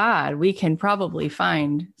my God, we can probably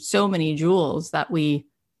find so many jewels that we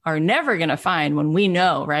are never going to find when we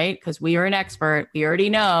know, right? Because we are an expert. We already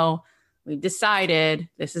know. We decided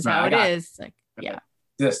this is how it is. Like, yeah.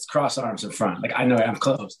 Just cross arms in front. Like, I know I'm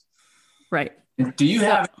closed. Right. Do you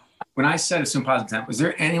have, when I said assume positive intent, was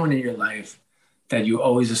there anyone in your life that you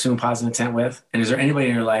always assume positive intent with? And is there anybody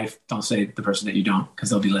in your life, don't say the person that you don't,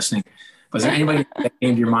 because they'll be listening, but is there anybody that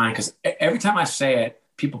came to your mind? Because every time I say it,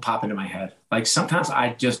 people pop into my head. Like, sometimes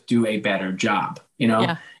I just do a better job,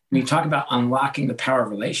 Yeah. When you talk about unlocking the power of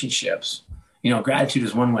relationships, gratitude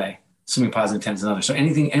is one way, assuming positive intent is another. So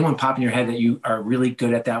anyone pop in your head that you are really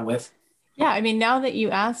good at that with? Yeah. I mean, now that you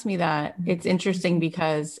asked me that, it's interesting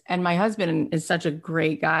and my husband is such a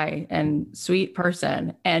great guy and sweet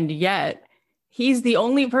person. And yet he's the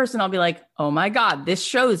only person I'll be like, oh my God, this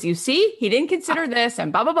shows, you see, he didn't consider this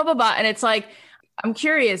and blah, blah, blah, blah, blah. And it's like, I'm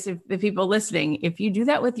curious if the people listening, if you do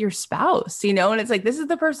that with your spouse, you know, and it's like, this is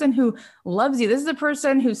the person who loves you. This is the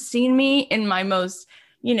person who's seen me in my most,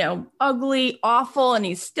 you know, ugly, awful, and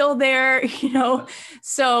he's still there, you know?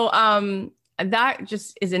 So, that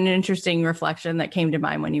just is an interesting reflection that came to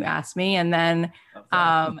mind when you asked me. And then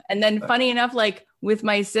funny enough, like with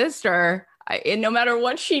my sister, no matter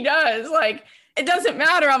what she does, like, it doesn't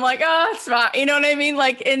matter. I'm like, oh, it's fine. You know what I mean?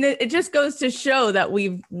 Like, and it just goes to show that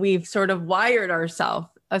we've sort of wired ourselves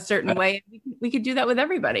a certain way. We could do that with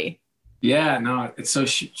everybody. Yeah, no, it's so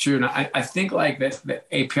true. And I think like that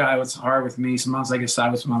API was hard with me. Sometimes I get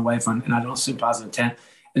side with my wife and I don't assume positive intent.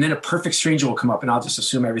 And then a perfect stranger will come up and I'll just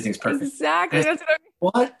assume everything's perfect. Exactly. That's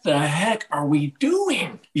what the heck are we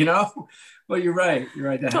doing? You know? Well, you're right. You're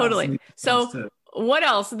right. Totally. So what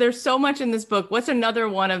else? There's so much in this book. What's another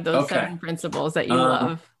one of those 7 principles that you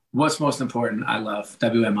love? What's most important? I love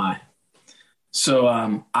WMI. So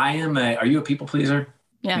are you a people pleaser?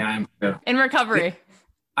 Yeah, I am too. In recovery.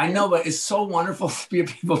 I know, but it's so wonderful to be a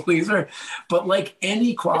people pleaser. But like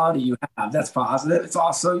any quality you have that's positive,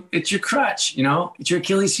 it's your crutch, you know, it's your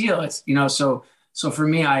Achilles heel. It's, you know, so for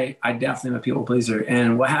me, I definitely am a people pleaser.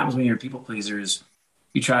 And what happens when you're a people pleaser is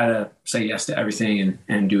you try to say yes to everything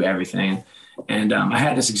and do everything. And I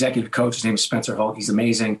had this executive coach, his name is Spencer Holt. He's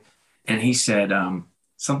amazing. And he said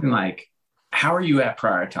something like, how are you at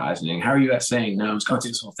prioritizing? How are you at saying no? I was going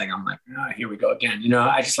through this whole thing. I'm like, here we go again. You know,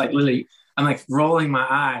 I just like literally, I'm like rolling my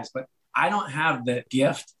eyes, but I don't have the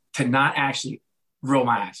gift to not actually roll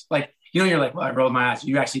my eyes. Like, you know, you're like, well, I rolled my eyes.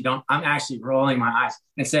 You actually don't. I'm actually rolling my eyes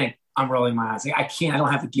and saying, I'm rolling my eyes. Like, I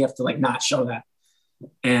don't have the gift to like not show that.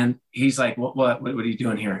 And he's like, what are you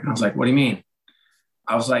doing here? And I was like, what do you mean?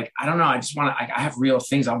 I was like, I don't know. I just want to, I have real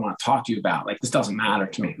things I want to talk to you about. Like, this doesn't matter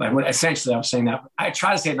to me. Like, essentially I was saying that. I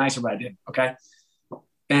try to say it nicer, but I didn't. Okay.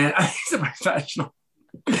 And he's a professional.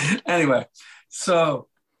 Anyway, so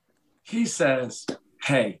he says,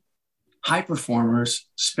 hey, high performers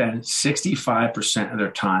spend 65% of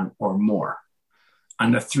their time or more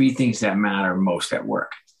on the 3 things that matter most at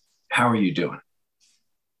work. How are you doing?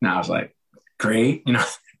 And I was like, great. You know,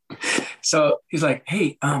 so he's like,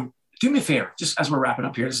 hey, do me a favor, just as we're wrapping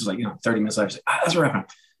up here. This is like, 30 minutes later. As we're wrapping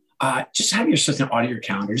up, just have your assistant audit your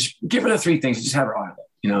calendar. Just give her the 3 things. Just have her audit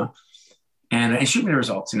it, and shoot me the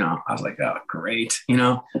results. I was like, oh, great.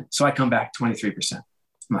 So I come back 23%. I'm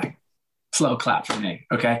like, slow clap for me.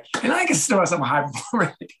 Okay. And I consider myself a high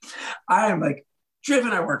performer. I am like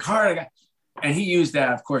driven. I work hard. And he used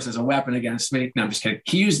that, of course, as a weapon against me. No, I'm just kidding.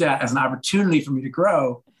 He used that as an opportunity for me to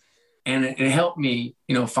grow. And it helped me,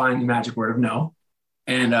 find the magic word of no.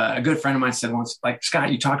 And a good friend of mine said once, like,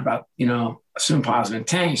 Scott, you talk about, assume positive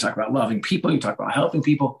intent. You talk about loving people. You talk about helping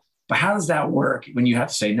people. But how does that work when you have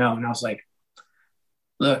to say no? And I was like,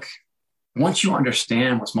 look, once you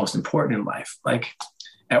understand what's most important in life, like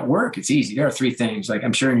at work, it's easy. There are 3 things. Like,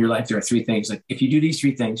 I'm sure in your life, there are 3 things. Like, if you do these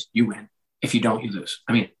 3 things, you win. If you don't, you lose.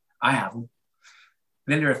 I mean, I have them.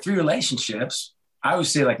 Then there are 3 relationships. I always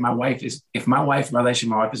say, like, my relationship with my wife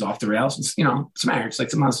is off the rails. It's marriage. Like,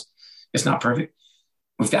 sometimes it's not perfect.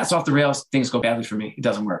 If that's off the rails, things go badly for me. It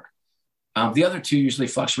doesn't work. The other 2 usually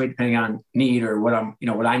fluctuate depending on need or what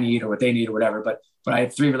I need or what they need or whatever. But I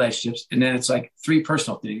have 3 relationships, and then it's like 3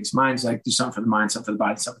 personal things. Mine's like do something for the mind, something for the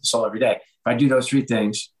body, something for the soul every day. If I do those 3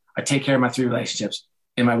 things, I take care of my 3 relationships.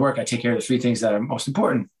 In my work, I take care of the 3 things that are most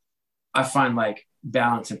important. I find like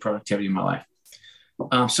balance and productivity in my life.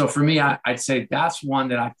 So for me, I'd say that's one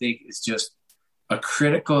that I think is just a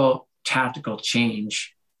critical tactical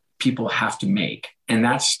change people have to make. And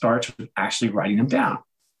that starts with actually writing them down.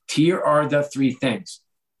 Here are the 3 things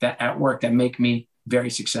that at work that make me very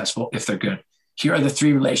successful if they're good. Here are the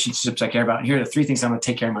 3 relationships I care about. And here are the 3 things I'm going to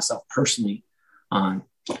take care of myself personally on.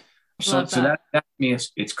 So that to me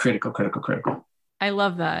is it's critical. I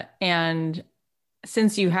love that. And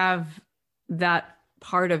since you have that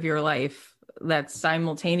part of your life that's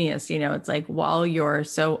simultaneous, it's like while you're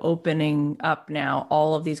so opening up now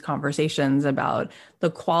all of these conversations about the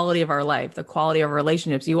quality of our life, the quality of our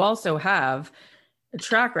relationships, you also have a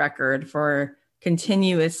track record for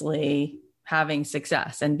continuously having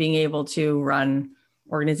success and being able to run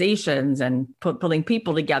organizations and pulling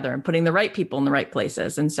people together and putting the right people in the right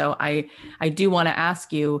places. And so I do want to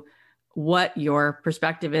ask you what your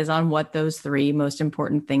perspective is on what those 3 most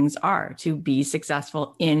important things are to be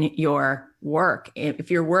successful in your work.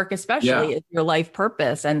 If your work especially is your life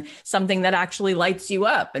purpose and something that actually lights you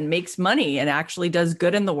up and makes money and actually does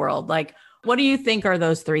good in the world, like, what do you think are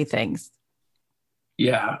those 3 things?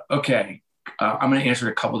 Yeah. Okay. I'm going to answer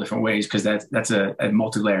it a couple different ways because that's a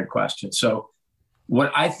multi-layered question. So what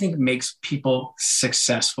I think makes people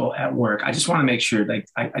successful at work, I just want to make sure, like,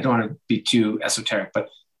 I don't want to be too esoteric, but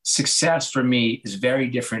success for me is very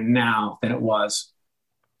different now than it was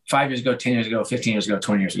 5 years ago, 10 years ago, 15 years ago,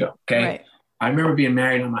 20 years ago. Okay. Right. I remember being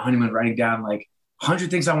married on my honeymoon, writing down like 100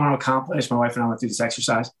 things I want to accomplish. My wife and I went through this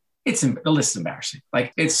exercise. The list is embarrassing.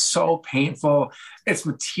 Like, it's so painful. It's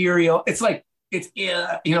material. It's like,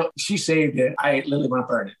 she saved it. I literally want to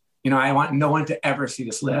burn it. I want no one to ever see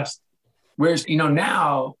this list. Whereas,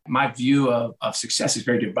 now my view of success is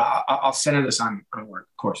very different, but I'll center this on work,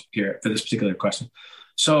 of course, here for this particular question.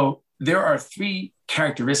 So there are 3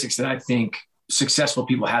 characteristics that I think successful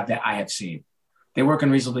people have that I have seen. They work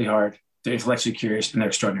unreasonably hard, they're intellectually curious, and they're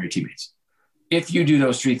extraordinary teammates. If you do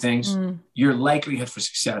those 3 things, your likelihood for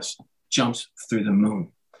success jumps through the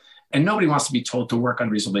moon. And nobody wants to be told to work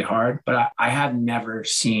unreasonably hard, but I have never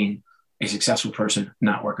seen a successful person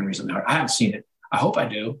not work unreasonably hard. I haven't seen it. I hope I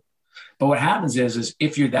do. But what happens is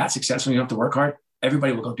if you're that successful and you don't have to work hard,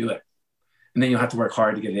 everybody will go do it. And then you'll have to work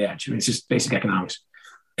hard to get the edge. It's just basic economics.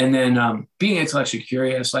 And then being intellectually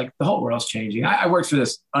curious, like, the whole world's changing. I worked for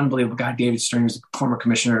this unbelievable guy, David Stern, who's the former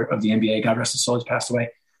commissioner of the NBA. God rest his soul, he's passed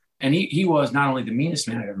away. And he was not only the meanest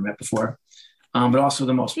man I've ever met before, but also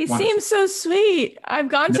the most wonderful. Seems so sweet. I've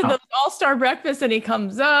gone to the all-star breakfast and he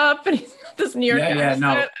comes up and he's got this New York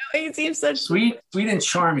accent. He seems such sweet and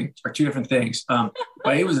charming are 2 different things.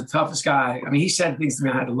 But he was the toughest guy. I mean, he said things to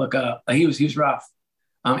me I had to look up. Like, he was rough.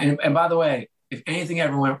 And by the way, if anything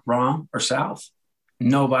ever went wrong or south,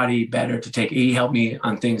 nobody better to take. He helped me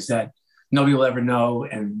on things that nobody will ever know.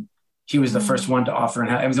 And he was the first one to offer.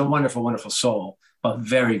 And it was a wonderful, wonderful soul, but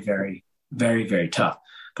very, very, very, very tough.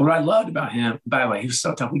 But what I loved about him, by the way, he was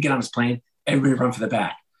so tough. We get on his plane, everybody run for the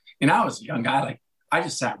back. And I was a young guy. Like, I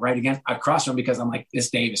just sat right across from him because I'm like, this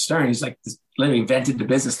David Stern, he's like, this literally invented the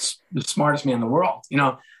business, the smartest man in the world. And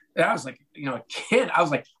I was like, a kid. I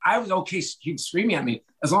was okay. He'd screaming at me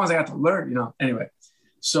as long as I got to learn, anyway.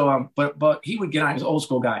 So, but he would get on, his old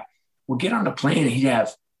school guy, would get on the plane and he'd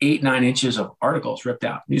have 8-9 inches of articles ripped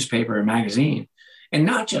out, newspaper and magazine. And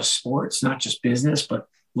not just sports, not just business, but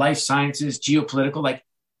life sciences, geopolitical. Like,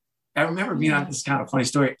 I remember being on this kind of funny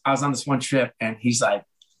story. I was on this one trip and he's like,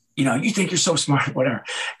 you think you're so smart, whatever.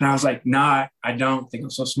 And I was like, no, I don't think I'm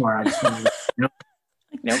so smart. I just want to,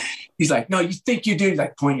 Nope. He's like, no, you think you do. He's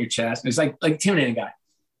like, pointing your chest. And he's like intimidating guy.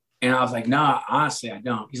 And I was like, no, honestly, I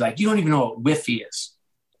don't. He's like, you don't even know what Wi-Fi is.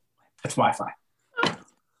 That's Wi-Fi.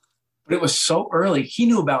 But it was so early. He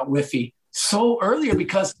knew about Wi-Fi so earlier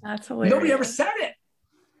because nobody ever said it.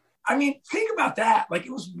 I mean, think about that. Like,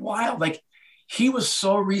 it was wild. Like, he was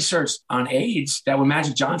so researched on AIDS that when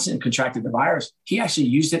Magic Johnson contracted the virus, he actually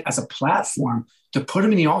used it as a platform to put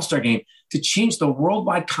him in the All-Star game to change the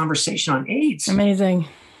worldwide conversation on AIDS. Amazing.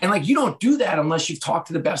 And like, you don't do that unless you've talked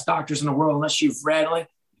to the best doctors in the world, unless you've read. Like,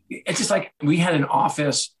 it's just like, we had an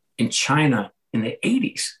office in China in the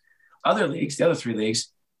 80s. Other leagues, the other 3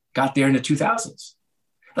 leagues, got there in the 2000s.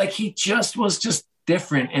 Like, he just was just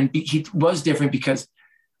different. And he was different because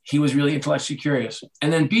he was really intellectually curious.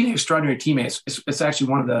 And then being extraordinary teammates, it's actually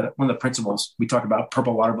one of the principles. We talk about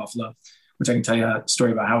Purple Water Buffalo, which I can tell you a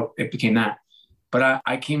story about how it became that. But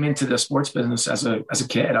I came into the sports business as a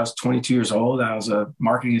kid. I was 22 years old. I was a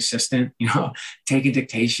marketing assistant, taking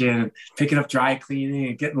dictation, picking up dry cleaning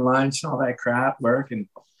and getting lunch and all that crap, work. And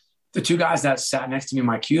the 2 guys that sat next to me in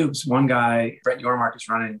my cubes, one guy, Brett Yormark, is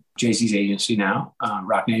running Jay-Z's agency now,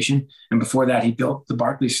 Rock Nation. And before that, he built the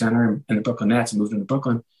Barclays Center and the Brooklyn Nets and moved into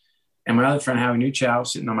Brooklyn. And my other friend, Howie Newchow,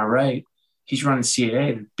 sitting on my right, he's running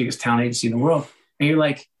CAA, the biggest talent agency in the world. And you're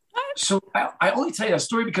like, so I only tell you that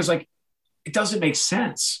story because, like, it doesn't make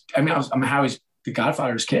sense. I mean, I'm Howie's the godfather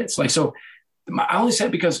of his kids. Like, so I only said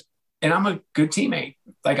it because, and I'm a good teammate.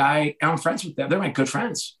 Like, I'm friends with them. They're my good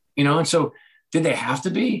friends, And so did they have to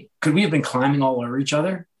be? Could we have been climbing all over each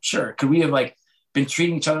other? Sure. Could we have been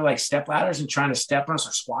treating each other like step ladders and trying to step on us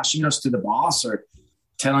or squashing us to the boss or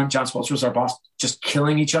telling John Spolster was our boss, just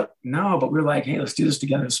killing each other? No, but we're like, hey, let's do this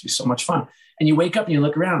together. This will be so much fun. And you wake up and you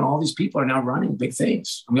look around and all these people are now running big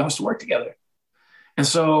things and we all have to work together. And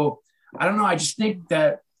so I don't know. I just think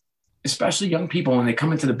that especially young people, when they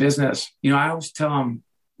come into the business, I always tell them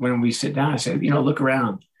when we sit down, I say, look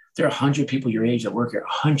around. There are 100 people your age that work here,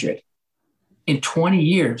 100. In 20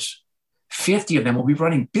 years, 50 of them will be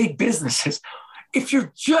running big businesses. If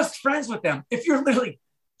you're just friends with them, if you're literally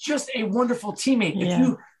just a wonderful teammate, if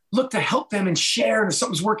you look to help them and share, and if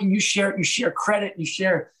something's working, you share it, you share credit, you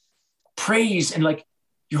share praise, and like,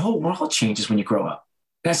 your whole world changes when you grow up.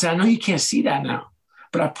 And I said, I know you can't see that now,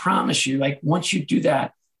 but I promise you, like, once you do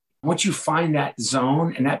that, once you find that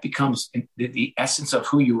zone and that becomes the essence of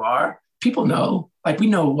who you are, people know, like, we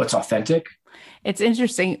know what's authentic. It's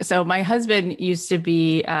interesting. So my husband used to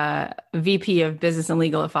be VP of business and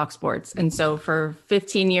legal at Fox Sports. And so for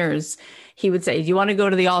 15 years, he would say, do you want to go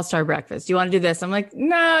to the All-Star breakfast? Do you want to do this? I'm like,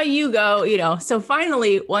 no, you go, So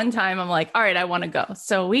finally, one time I'm like, all right, I want to go.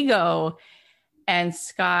 So we go, and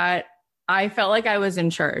Scott, I felt like I was in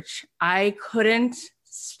church. I couldn't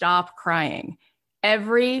stop crying.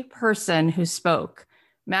 Every person who spoke,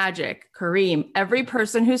 Magic, Kareem, every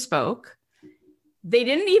person who spoke, they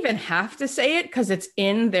didn't even have to say it because it's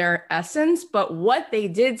in their essence, but what they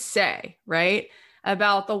did say, right?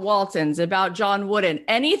 About the Waltons, about John Wooden,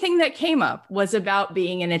 anything that came up was about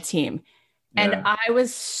being in a team. Yeah. And I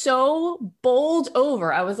was so bowled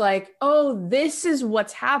over. I was like, oh, this is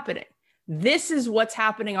what's happening. This is what's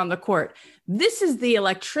happening on the court. This is the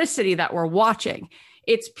electricity that we're watching.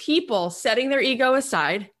 It's people setting their ego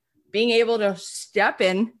aside, being able to step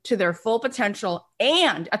in to their full potential,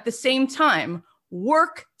 and at the same time,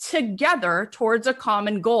 work together towards a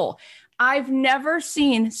common goal. I've never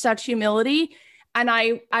seen such humility, and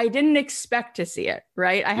I didn't expect to see it,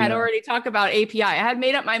 right? I had already talked about API. I had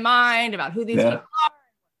made up my mind about who these people are, what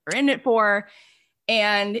they're in it for,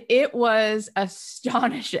 and it was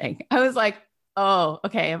astonishing. I was like, oh,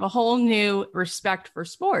 okay, I have a whole new respect for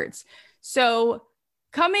sports. So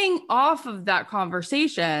coming off of that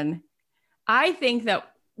conversation, I think that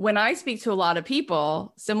when I speak to a lot of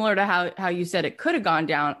people, similar to how you said it could have gone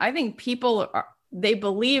down, I think people they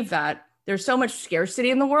believe that there's so much scarcity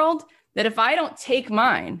in the world that if I don't take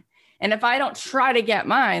mine and if I don't try to get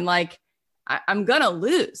mine, like I'm going to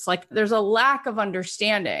lose. Like there's a lack of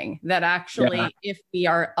understanding that actually, if we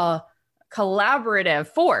are a collaborative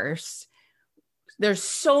force, there's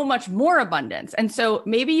so much more abundance. And so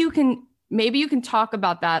maybe you can talk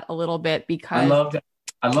about that a little bit, because I love that.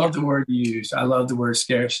 I love the word you use. I love the word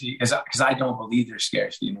scarcity because I don't believe there's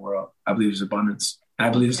scarcity in the world. I believe there's abundance. I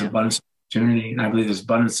believe there's abundance of opportunity, and I believe there's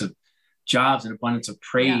abundance of jobs and abundance of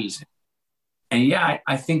praise. And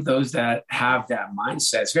I think those that have that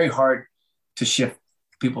mindset, it's very hard to shift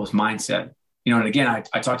people's mindset. And again,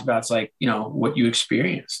 I talked about, it's like, what you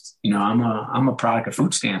experienced. I'm a product of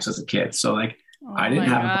food stamps as a kid. So like I didn't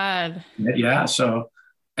have So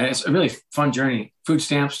and it's a really fun journey. Food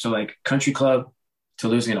stamps to like country club, to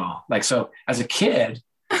losing it all. Like, so as a kid,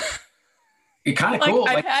 it kind of cool.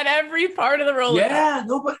 I've had every part of the roller. Yeah,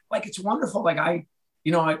 no, but like, it's wonderful. Like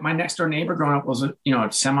my next door neighbor growing up was a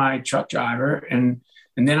semi truck driver. And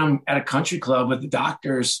then I'm at a country club with the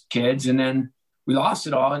doctor's kids. And then we lost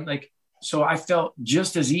it all. And like, so I felt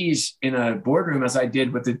just as ease in a boardroom as I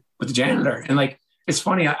did with the janitor. And like, it's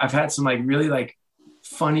funny. I've had some like really like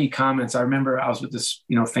funny comments. I remember I was with this,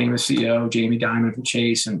 famous CEO, Jamie Dimon from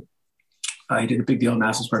Chase, and he did a big deal in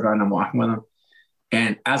Madison Square Garden. I'm walking with him.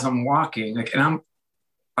 And as I'm walking, like, and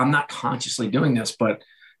I'm not consciously doing this, but,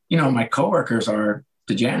 my coworkers are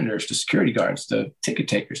the janitors, the security guards, the ticket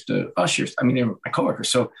takers, the ushers. I mean, they're my coworkers.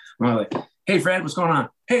 So I'm like, hey, Fred, what's going on?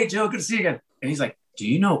 Hey, Joe, good to see you again. And he's like, do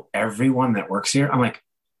you know everyone that works here? I'm like,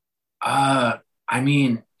 I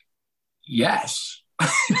mean, yes.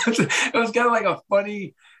 It was kind of like a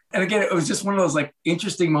funny, and again, it was just one of those like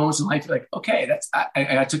interesting moments in life. Like, okay,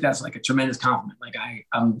 I took that as like a tremendous compliment. Like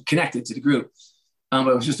I'm connected to the group. But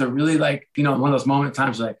it was just a really like, one of those moment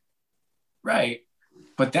times like, right.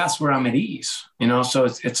 But that's where I'm at ease, so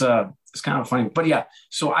it's kind of funny, but yeah.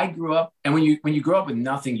 So I grew up, and when you grow up with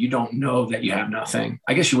nothing, you don't know that you have nothing.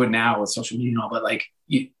 I guess you would now with social media and all, but like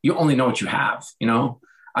you only know what you have,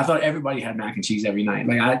 I thought everybody had mac and cheese every night.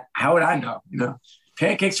 Like how would I know,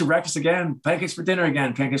 pancakes for breakfast again, pancakes for dinner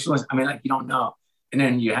again, pancakes for lunch. I mean, like, you don't know. And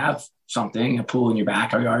then you have something, a pool in your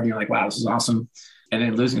backyard, and you're like, wow, this is awesome. And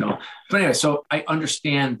then losing it all. But anyway, so I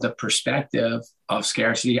understand the perspective of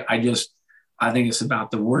scarcity. I think it's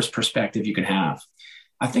about the worst perspective you can have.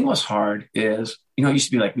 I think what's hard is, it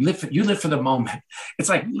used to be like, you live for the moment. It's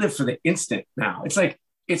like we live for the instant now. It's like,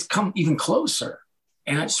 it's come even closer.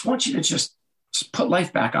 And I just want you to just put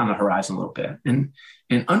life back on the horizon a little bit and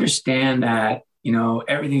understand that,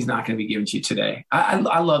 everything's not going to be given to you today.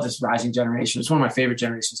 I love this rising generation. It's one of my favorite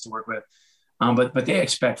generations to work with. But they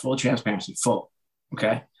expect full transparency,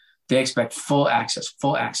 okay? They expect full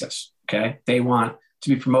access, okay? They want to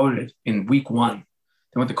be promoted in week 1.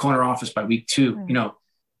 They want the corner office by week 2,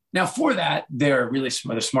 Now for that, they're really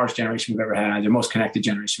the smartest generation we've ever had. They're the most connected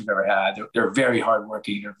generation we've ever had. They're very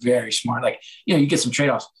hardworking. They're very smart. Like, you get some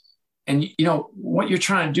trade-offs. And, what you're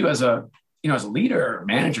trying to do as a leader or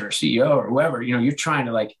manager or CEO or whoever, you're trying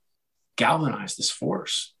to like galvanize this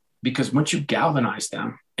force, because once you galvanize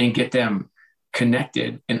them and get them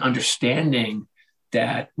connected and understanding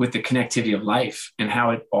that with the connectivity of life and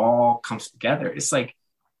how it all comes together, it's like,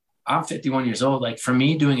 I'm 51 years old. Like for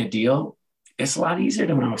me, doing a deal it's a lot easier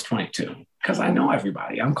than when I was 22 because I know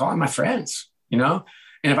everybody. I'm calling my friends, you know?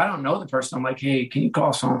 And if I don't know the person, I'm like, hey, can you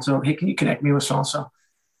call so-and-so? Hey, can you connect me with so-and-so?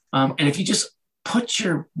 And if you just put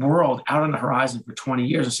your world out on the horizon for 20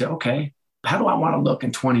 years and say, okay, how do I want to look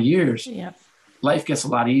in 20 years? Yeah. Life gets a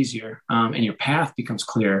lot easier and your path becomes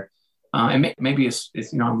clear. And maybe it's,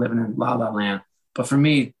 I'm living in la la land. But for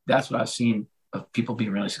me, that's what I've seen of people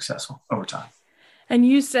being really successful over time. And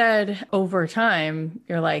you said over time,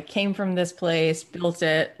 you're like, came from this place, built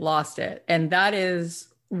it, lost it. And that is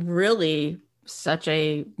really such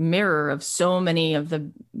a mirror of so many of the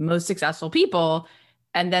most successful people.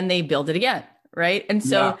 And then they build it again. Right. And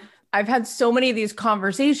so I've had so many of these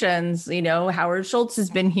conversations, Howard Schultz has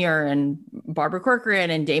been here and Barbara Corcoran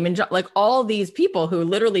and Damon, like all these people who are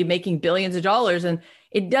literally making billions of dollars, and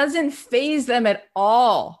it doesn't faze them at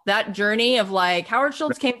all. That journey of like Howard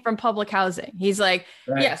Schultz came from public housing. He's like,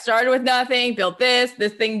 started with nothing, built this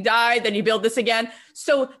thing died, then you build this again.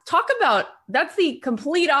 So talk about, that's the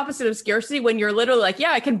complete opposite of scarcity when you're literally like,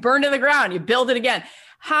 I can burn to the ground. You build it again.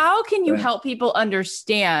 How can you help people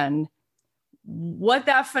understand what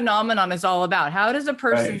that phenomenon is all about? How does a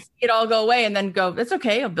person see it all go away and then go, it's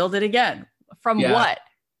okay, I'll build it again? From what?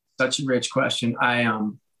 Such a rich question. I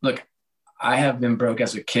have been broke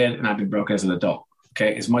as a kid and I've been broke as an adult.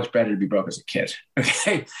 Okay. It's much better to be broke as a kid.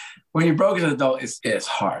 Okay. When you're broke as an adult, it's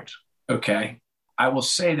hard. Okay. I will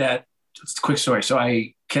say that it's a quick story. So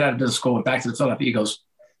kid out of business school, went back to the Philadelphia Eagles,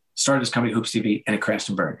 started this company, Hoops TV, and it crashed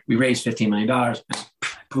and burned. We raised $15 million and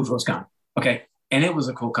poof, it was gone. Okay. And it was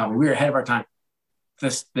a cool company. We were ahead of our time.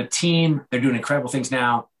 The team, they're doing incredible things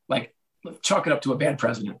now. Like chalk it up to a bad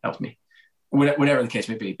president helped me. Whatever the case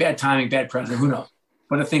may be. Bad timing, bad president, who knows?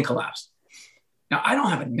 But the thing collapsed. Now, I don't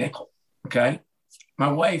have a nickel, okay?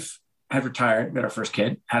 My wife had retired, got our first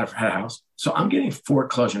kid, had a house. So I'm getting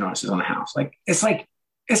foreclosure notices on the house. It's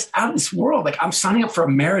out of this world. Like I'm signing up for a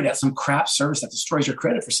merit at some crap service that destroys your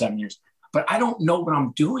credit for 7 years. But I don't know what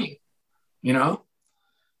I'm doing,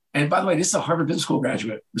 And by the way, this is a Harvard Business School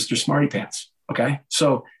graduate, Mr. Smarty Pants, okay?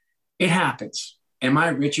 So it happens. Am I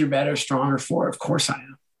richer, better, stronger for it? Of course I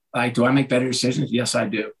am. Do I make better decisions? Yes, I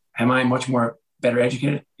do. Am I much more better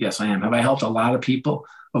educated? Yes, I am. Have I helped a lot of people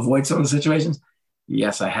avoid some of the situations?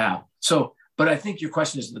 Yes, I have. So, but I think your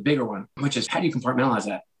question is the bigger one, which is how do you compartmentalize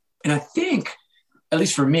that? And I think, at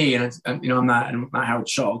least for me, and I'm not Howard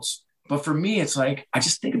Schultz, but for me, it's like, I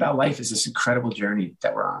just think about life as this incredible journey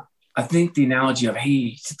that we're on. I think the analogy of,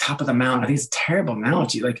 hey, it's the top of the mountain, I think it's a terrible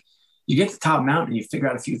analogy. Like you get to the top of the mountain and you figure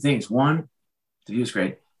out a few things. One, the view is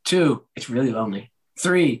great. Two, it's really lonely.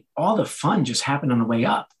 Three, all the fun just happened on the way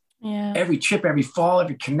up. Yeah. Every trip, every fall,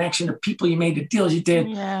 every connection, the people you made, the deals you did,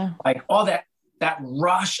 like all that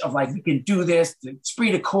rush of like, we can do this, the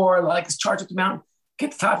esprit de corps, like let's charge up the mountain,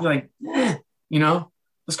 get to the top, you're like,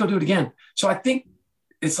 let's go do it again. So I think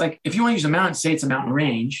it's like, if you want to use a mountain, say it's a mountain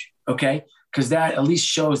range, okay? Because that at least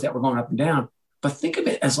shows that we're going up and down. But think of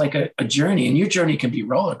it as like a journey, and your journey can be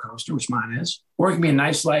roller coaster, which mine is, or it can be a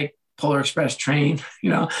nice like Polar Express train.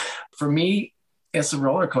 For me, it's a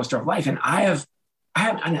roller coaster of life, and I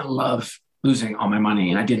didn't love losing all my money,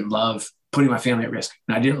 and I didn't love putting my family at risk,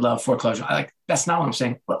 and I didn't love foreclosure. That's not what I'm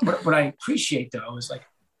saying. What I appreciate though is like,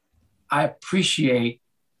 I appreciate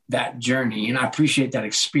that journey, and I appreciate that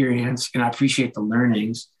experience, and I appreciate the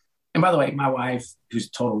learnings. And by the way, my wife, who's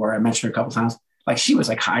a total warrior, I mentioned her a couple of times, like she was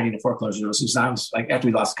like hiding the foreclosure notices. I was like, after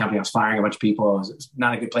we lost the company, I was firing a bunch of people. It was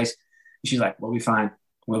not a good place. And she's like, we'll be fine.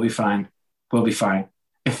 We'll be fine. We'll be fine.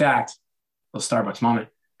 In fact, a little Starbucks moment,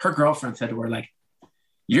 her girlfriend said to her, like,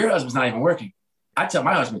 your husband's not even working. I tell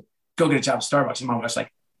my husband, go get a job at Starbucks. And my wife's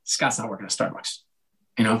like, Scott's not working at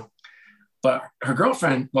Starbucks, But her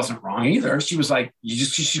girlfriend wasn't wrong either. She was like, you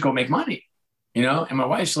should go make money, And my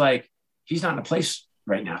wife's like, he's not in a place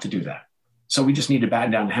right now to do that. So we just need to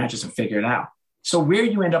batten down the hatches and figure it out. So where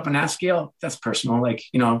you end up on that scale, that's personal. Like,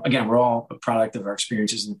 again, we're all a product of our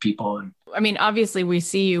experiences and people. And I mean, obviously we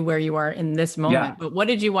see you where you are in this moment, but what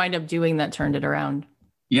did you wind up doing that turned it around?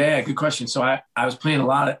 Yeah, good question. So I was playing a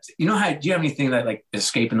lot of, do you have anything that like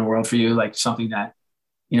escape in the world for you? Like something that,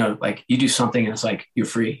 like you do something and it's like, you're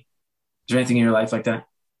free. Is there anything in your life like that?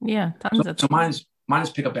 Yeah. Tons of so mine is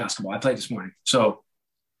pick up basketball. I played this morning. So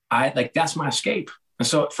that's my escape. And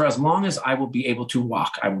so for as long as I will be able to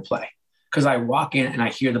walk, I will play. Because I walk in and I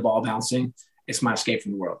hear the ball bouncing. It's my escape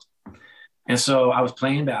from the world. And so I was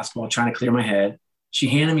playing basketball, trying to clear my head. She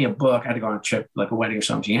handed me a book. I had to go on a trip, like a wedding or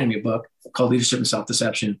something. She handed me a book called Leadership and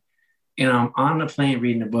Self-Deception. And I'm on the plane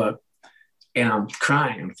reading the book and I'm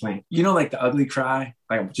crying on the plane. Like the ugly cry,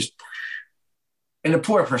 like I'm just, and the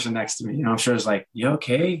poor person next to me, I'm sure is like, you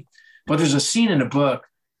okay? But there's a scene in the book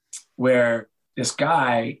where this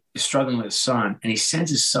guy is struggling with his son, and he sends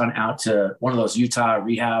his son out to one of those Utah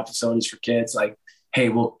rehab facilities for kids. Like, hey,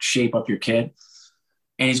 we'll shape up your kid.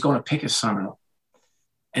 And he's going to pick his son up.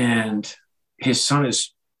 And his son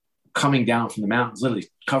is coming down from the mountains, literally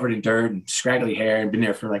covered in dirt and scraggly hair, and been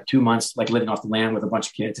there for like 2 months, like living off the land with a bunch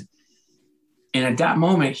of kids. And at that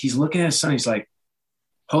moment, he's looking at his son. He's like,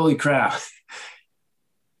 holy crap,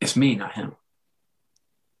 it's me, not him.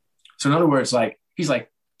 So in other words, like, he's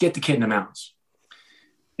like, get the kid in the mountains.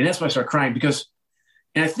 And that's why I started crying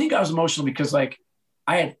and I think I was emotional because like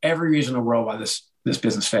I had every reason in the world why this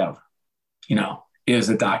business failed. You know, it was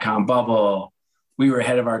the .com bubble. We were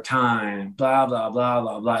ahead of our time, blah, blah, blah,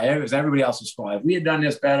 blah, blah. It was everybody else's fault. If we had done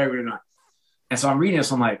this better, we would not. And so I'm reading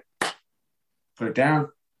this. I'm like, put it down.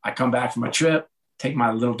 I come back from my trip, take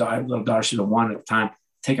my little daughter, she was 1 at the time,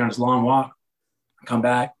 take her on this long walk. I come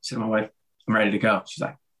back, say to my wife, I'm ready to go. She's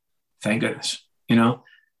like, thank goodness. You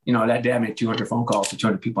know, that day I made 200 phone calls to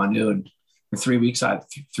 200 people I knew. And in 3 weeks, I had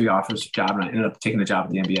 3 offers of job, and I ended up taking the job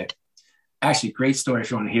at the NBA. Actually, great story if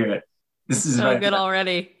you want to hear it. This is so good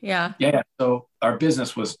already. Yeah. Yeah. So our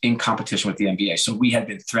business was in competition with the NBA. So we had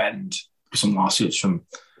been threatened with some lawsuits from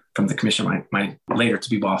the commissioner, my later to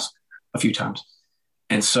be boss, a few times.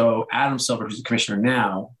 And so Adam Silver, who's the commissioner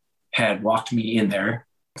now, had walked me in there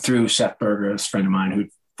through Seth Berger, a friend of mine who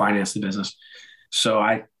financed the business. So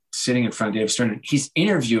I sitting in front of David Stern, and he's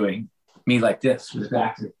interviewing me like this with his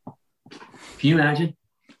back. Can you imagine?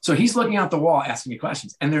 So he's looking out the wall asking me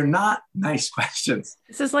questions, and they're not nice questions.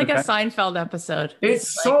 This is like a Seinfeld episode.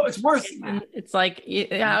 It's worse than that. It's like,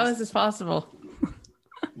 how is this possible?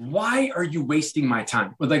 Why are you wasting my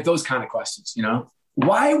time with like those kind of questions? You know,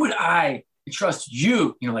 why would I trust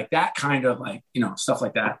you? You know, like that kind of like, you know, stuff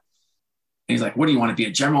like that. And he's like, what do you want to be,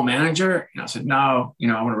 a general manager? And I said, no, you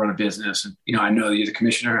know, I want to run a business. And, you know, I know that you're the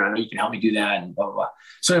commissioner. I know you can help me do that and blah, blah, blah.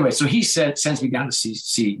 So anyway, so he sends me down to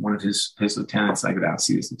see one of his lieutenants. I go down to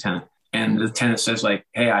see this lieutenant. And the lieutenant says like,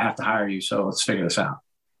 hey, I have to hire you. So let's figure this out.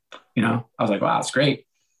 You know, I was like, wow, that's great.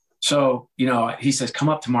 So, you know, he says, come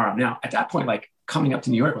up tomorrow. Now, at that point, like coming up to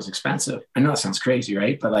New York was expensive. I know that sounds crazy,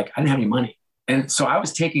 right? But like, I didn't have any money. And so I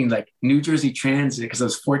was taking like New Jersey Transit because it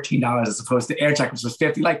was $14 as opposed to AirTech, which was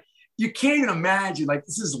 $50. Like, you can't even imagine, like,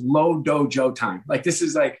 this is low dojo time. Like, this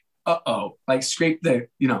is like, like scrape the,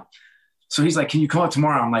 you know. So he's like, can you come up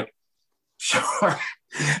tomorrow? I'm like, sure.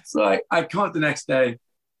 So I come up the next day.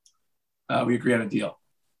 We agree on a deal.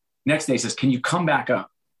 Next day he says, can you come back up?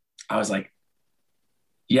 I was like,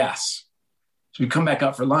 yes. So we come back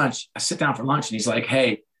up for lunch. I sit down for lunch and he's like,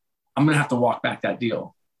 hey, I'm going to have to walk back that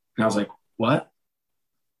deal. And I was like, what?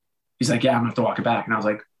 He's like, yeah, I'm going to have to walk it back. And I was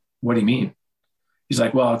like, what do you mean? He's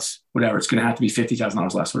like, well, it's whatever. It's going to have to be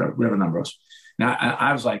 $50,000 less, whatever the number was. Now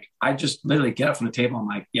I was like, I just literally get up from the table. I'm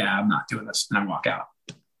like, yeah, I'm not doing this. And I walk out.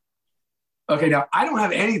 Okay, now I don't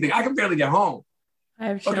have anything. I can barely get home. I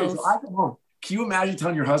have chills. Okay, so I go home. Can you imagine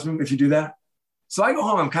telling your husband if you do that? So I go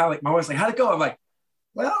home. I'm kind of like, my wife's like, how'd it go? I'm like,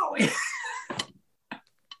 well,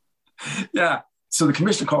 yeah. So the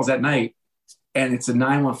commissioner calls that night, and it's a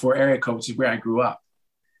 914 area code, which is where I grew up.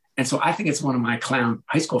 And so I think it's one of my clown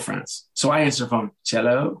high school friends. So I answer the phone,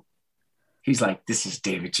 hello. He's like, this is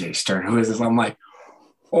David J. Stern. Who is this? I'm like,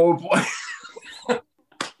 oh boy.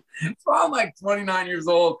 So I'm like 29 years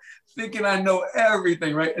old, thinking I know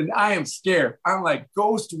everything, right? And I am scared. I'm like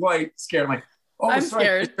ghost white scared. I'm like, oh, I'm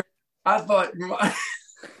sorry. scared. I thought you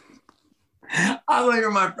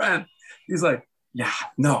were my friend. He's like, yeah,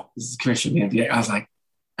 no, this is Commissioner of the NBA. I was like,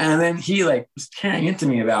 and then he like was carrying into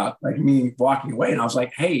me about like me walking away. And I was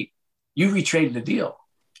like, hey, you retraded the deal,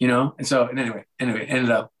 you know? And so, and anyway, ended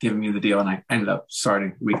up giving me the deal. And I ended up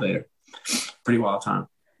starting a week later. Pretty wild time.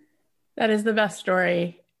 That is the best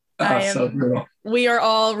story. So brutal. We are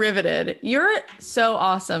all riveted. You're so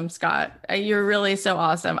awesome, Scott. You're really so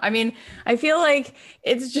awesome. I mean, I feel like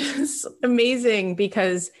it's just amazing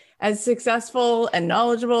because as successful and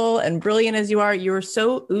knowledgeable and brilliant as you are, you're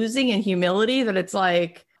so oozing in humility that it's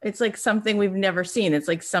like something we've never seen. It's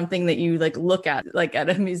like something that you like look at like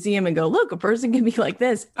at a museum and go, look, a person can be like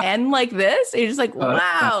this and like this. And you're just like,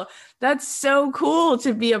 wow, that's so cool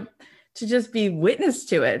to just be witness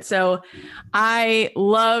to it. So I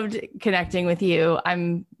loved connecting with you.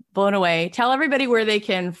 I'm blown away. Tell everybody where they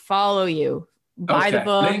can follow you, buy the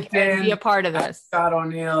book, LinkedIn, and be a part of this. Scott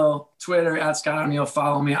O'Neill, Twitter @Scott O'Neill.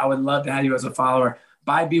 Follow me. I would love to have you as a follower.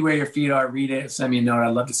 Buy Be Where Your Feet Are. Read it. Send me a note. I'd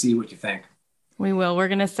love to see what you think. We will. We're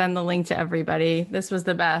going to send the link to everybody. This was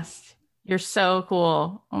the best. You're so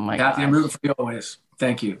cool. Oh my God. Kathy, I'm rooting for you always.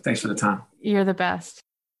 Thank you. Thanks for the time. You're the best.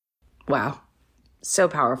 Wow. So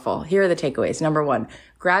powerful. Here are the takeaways. Number 1,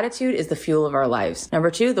 gratitude is the fuel of our lives.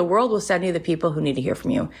 Number 2, the world will send you the people who need to hear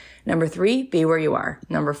from you. Number 3, be where you are.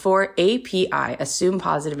 Number 4, API, assume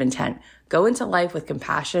positive intent. Go into life with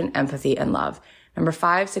compassion, empathy, and love. Number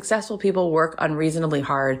 5, successful people work unreasonably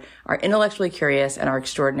hard, are intellectually curious, and are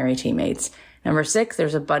extraordinary teammates. Number 6,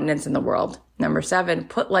 there's abundance in the world. Number 7,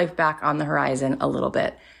 put life back on the horizon a little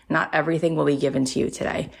bit. Not everything will be given to you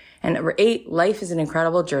today. And number 8, life is an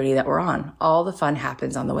incredible journey that we're on. All the fun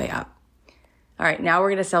happens on the way up. All right, now we're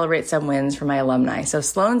going to celebrate some wins for my alumni. So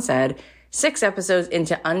Sloan said, 6 episodes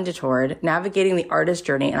into Undetoured, navigating the artist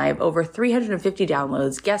journey, and I have over 350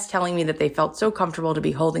 downloads, guests telling me that they felt so comfortable to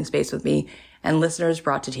be holding space with me, and listeners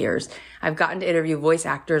brought to tears. I've gotten to interview voice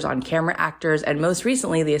actors, on-camera actors, and most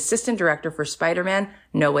recently, the assistant director for Spider-Man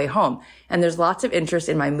No Way Home. And there's lots of interest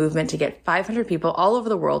in my movement to get 500 people all over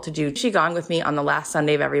the world to do Qigong with me on the last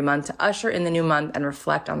Sunday of every month to usher in the new month and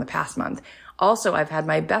reflect on the past month. Also, I've had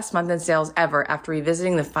my best month in sales ever after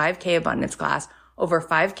revisiting the 5K abundance class, over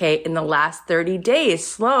 5K in the last 30 days.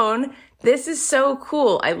 Sloan, this is so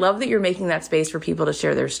cool. I love that you're making that space for people to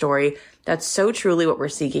share their story. That's so truly what we're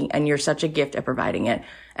seeking, and you're such a gift at providing it.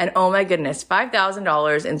 And oh my goodness,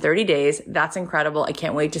 $5,000 in 30 days. That's incredible. I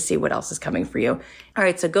can't wait to see what else is coming for you. All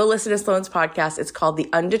right, so go listen to Sloan's podcast. It's called The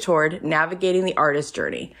Undetoured, Navigating the Artist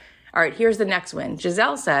Journey. All right, here's the next one.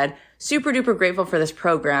 Giselle said, super duper grateful for this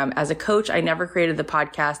program. As a coach, I never created the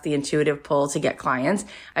podcast, The Intuitive Pull, to get clients.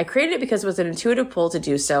 I created it because it was an intuitive pull to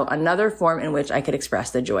do so, another form in which I could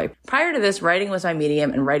express the joy. Prior to this, writing was my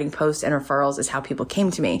medium, and writing posts and referrals is how people came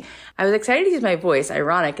to me. I was excited to use my voice,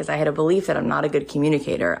 ironic, as I had a belief that I'm not a good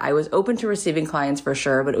communicator. I was open to receiving clients for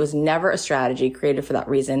sure, but it was never a strategy created for that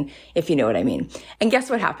reason, if you know what I mean. And guess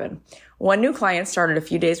what happened? One new client started a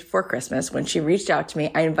few days before Christmas. When she reached out to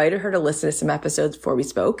me, I invited her to listen to some episodes before we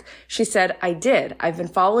spoke. She said, I did. I've been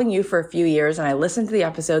following you for a few years and I listened to the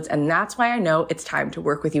episodes, and that's why I know it's time to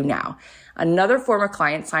work with you now. Another former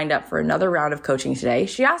client signed up for another round of coaching today.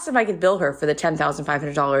 She asked if I could bill her for the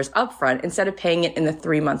 $10,500 upfront instead of paying it in the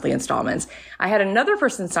 3 monthly installments. I had another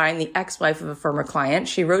person sign, the ex-wife of a former client.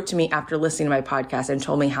 She wrote to me after listening to my podcast and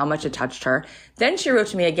told me how much it touched her. Then she wrote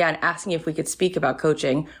to me again asking if we could speak about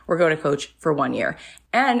coaching. We're going to coach for 1 year.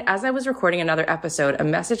 And as I was recording another episode, a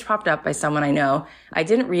message popped up by someone I know. I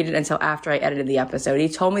didn't read it until after I edited the episode. He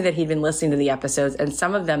told me that he'd been listening to the episodes and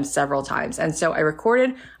some of them several times. And so I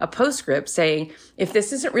recorded a postscript saying, if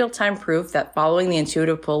this isn't real-time proof that following the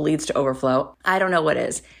intuitive pull leads to overflow, I don't know what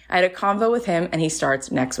is. I had a convo with him and he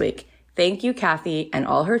starts next week. Thank you, Kathy, and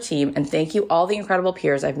all her team, and thank you all the incredible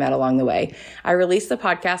peers I've met along the way. I released the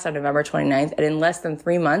podcast on November 29th, and in less than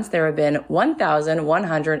 3 months, there have been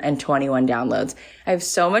 1,121 downloads. I have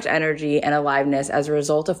so much energy and aliveness as a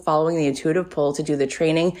result of following the intuitive pull to do the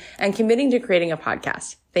training and committing to creating a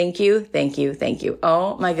podcast. Thank you, thank you, thank you.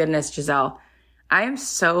 Oh my goodness, Giselle. I am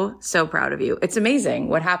so proud of you. It's amazing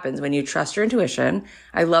what happens when you trust your intuition.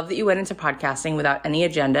 I love that you went into podcasting without any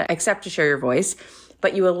agenda except to share your voice.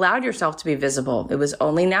 But you allowed yourself to be visible. It was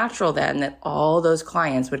only natural then that all those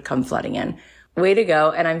clients would come flooding in. Way to go.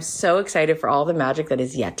 And I'm so excited for all the magic that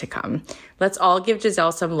is yet to come. Let's all give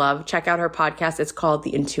Giselle some love. Check out her podcast. It's called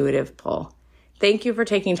The Intuitive Pull. Thank you for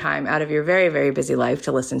taking time out of your very, very busy life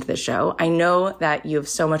to listen to this show. I know that you have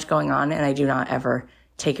so much going on, and I do not ever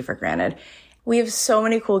take it for granted. We have so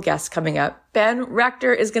many cool guests coming up. Ben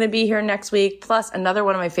Rector is going to be here next week, plus another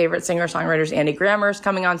one of my favorite singer-songwriters, Andy Grammer, is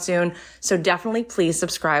coming on soon. So definitely please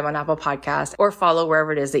subscribe on Apple Podcasts or follow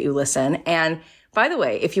wherever it is that you listen. And by the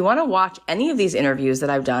way, if you want to watch any of these interviews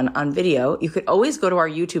that I've done on video, you could always go to our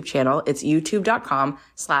YouTube channel. It's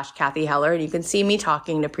youtube.com/Kathy Heller. And you can see me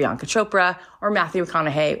talking to Priyanka Chopra or Matthew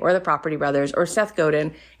McConaughey or the Property Brothers or Seth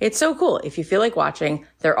Godin. It's so cool. If you feel like watching,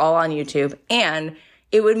 they're all on YouTube. And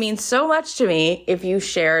it would mean so much to me if you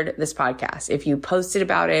shared this podcast, if you posted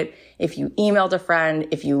about it, if you emailed a friend,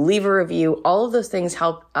 if you leave a review. All of those things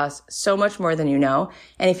help us so much more than you know.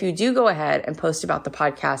 And if you do go ahead and post about the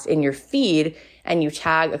podcast in your feed and you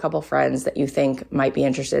tag a couple friends that you think might be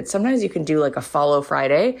interested, sometimes you can do like a follow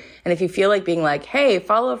Friday. And if you feel like being like, hey,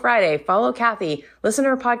 follow Friday, follow Kathy, listen to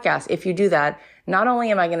her podcast. If you do that, not only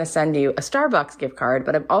am I going to send you a Starbucks gift card,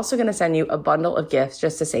 but I'm also going to send you a bundle of gifts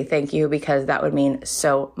just to say thank you, because that would mean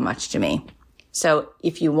so much to me. So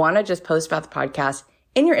if you want to just post about the podcast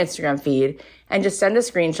in your Instagram feed and just send a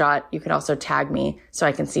screenshot, you can also tag me so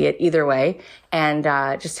I can see it either way. And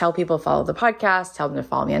just tell people to follow the podcast, tell them to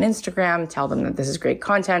follow me on Instagram, tell them that this is great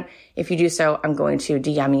content. If you do so, I'm going to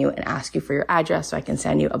DM you and ask you for your address so I can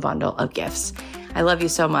send you a bundle of gifts. I love you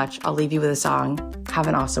so much. I'll leave you with a song. Have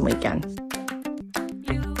an awesome weekend.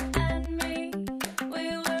 You and me,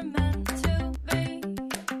 we were meant to be.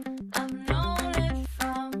 I've known it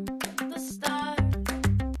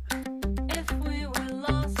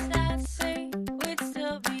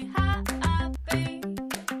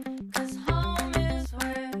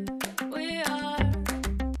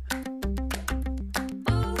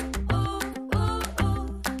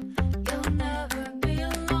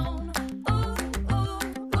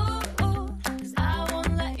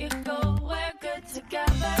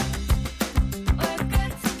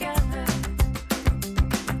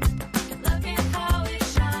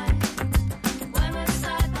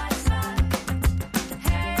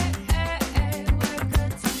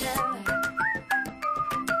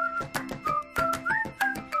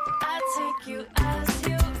you up.